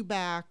have you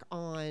back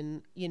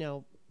on,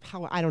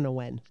 I don't know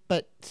when,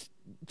 but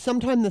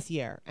sometime this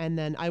year, and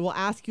then I will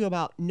ask you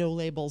about no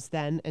labels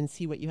then and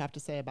see what you have to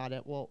say about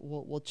it.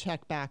 We'll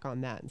check back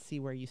on that and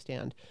see where you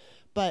stand.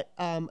 But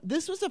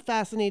this was a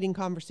fascinating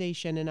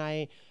conversation, and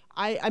I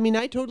mean,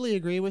 I totally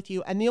agree with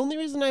you. And the only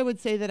reason I would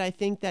say that I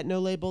think that no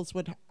labels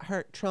would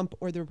hurt Trump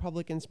or the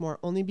Republicans more,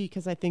 only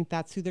because I think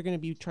that's who they're going to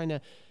be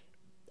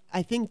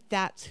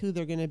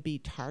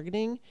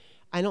targeting.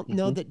 I don't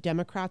know that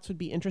Democrats would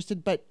be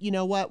interested, but you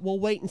know what? We'll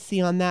wait and see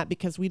on that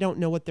because we don't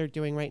know what they're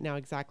doing right now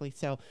exactly.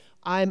 So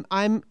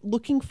I'm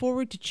looking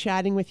forward to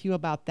chatting with you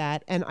about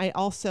that. And I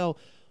also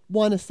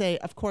want to say,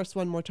 of course,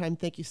 one more time,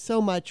 thank you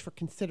so much for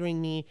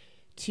considering me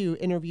to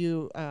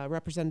interview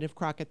Representative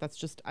Crockett.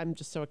 I'm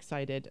just so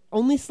excited.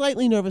 Only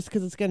slightly nervous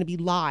because it's going to be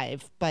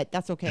live, but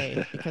that's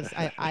okay because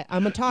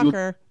I'm a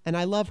talker and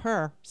I love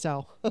her.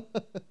 So,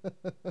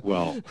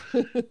 well,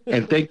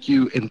 and thank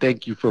you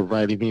for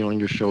inviting me on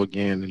your show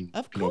again, and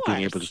of course,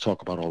 being able to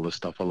talk about all this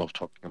stuff. I love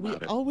talking about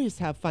it. We always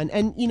have fun,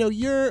 and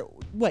you're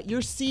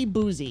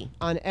Bouzy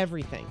on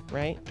everything,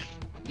 right?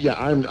 Yeah,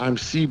 I'm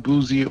C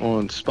Bouzy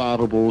on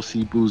Spoutable,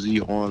 C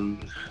Bouzy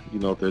on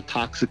the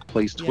Toxic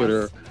Place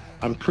Twitter. Yes.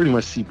 I'm pretty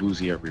much C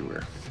Bouzy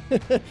everywhere.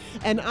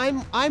 And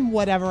I'm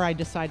whatever I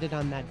decided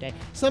on that day.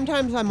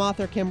 Sometimes I'm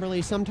author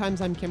Kimberly,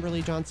 sometimes I'm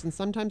Kimberly Johnson,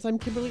 sometimes I'm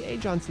Kimberly A.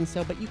 Johnson.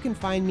 So, but you can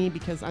find me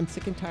because I'm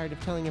sick and tired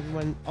of telling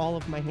everyone all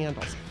of my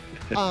handles.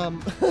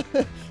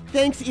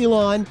 Thanks,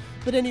 Elon.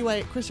 But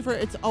anyway, Christopher,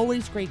 it's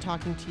always great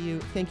talking to you.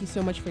 Thank you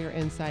so much for your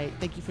insight.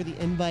 Thank you for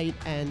the invite,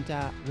 and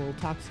we'll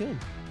talk soon.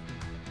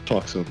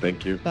 Talk soon.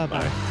 Thank you. Bye-bye.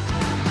 Bye.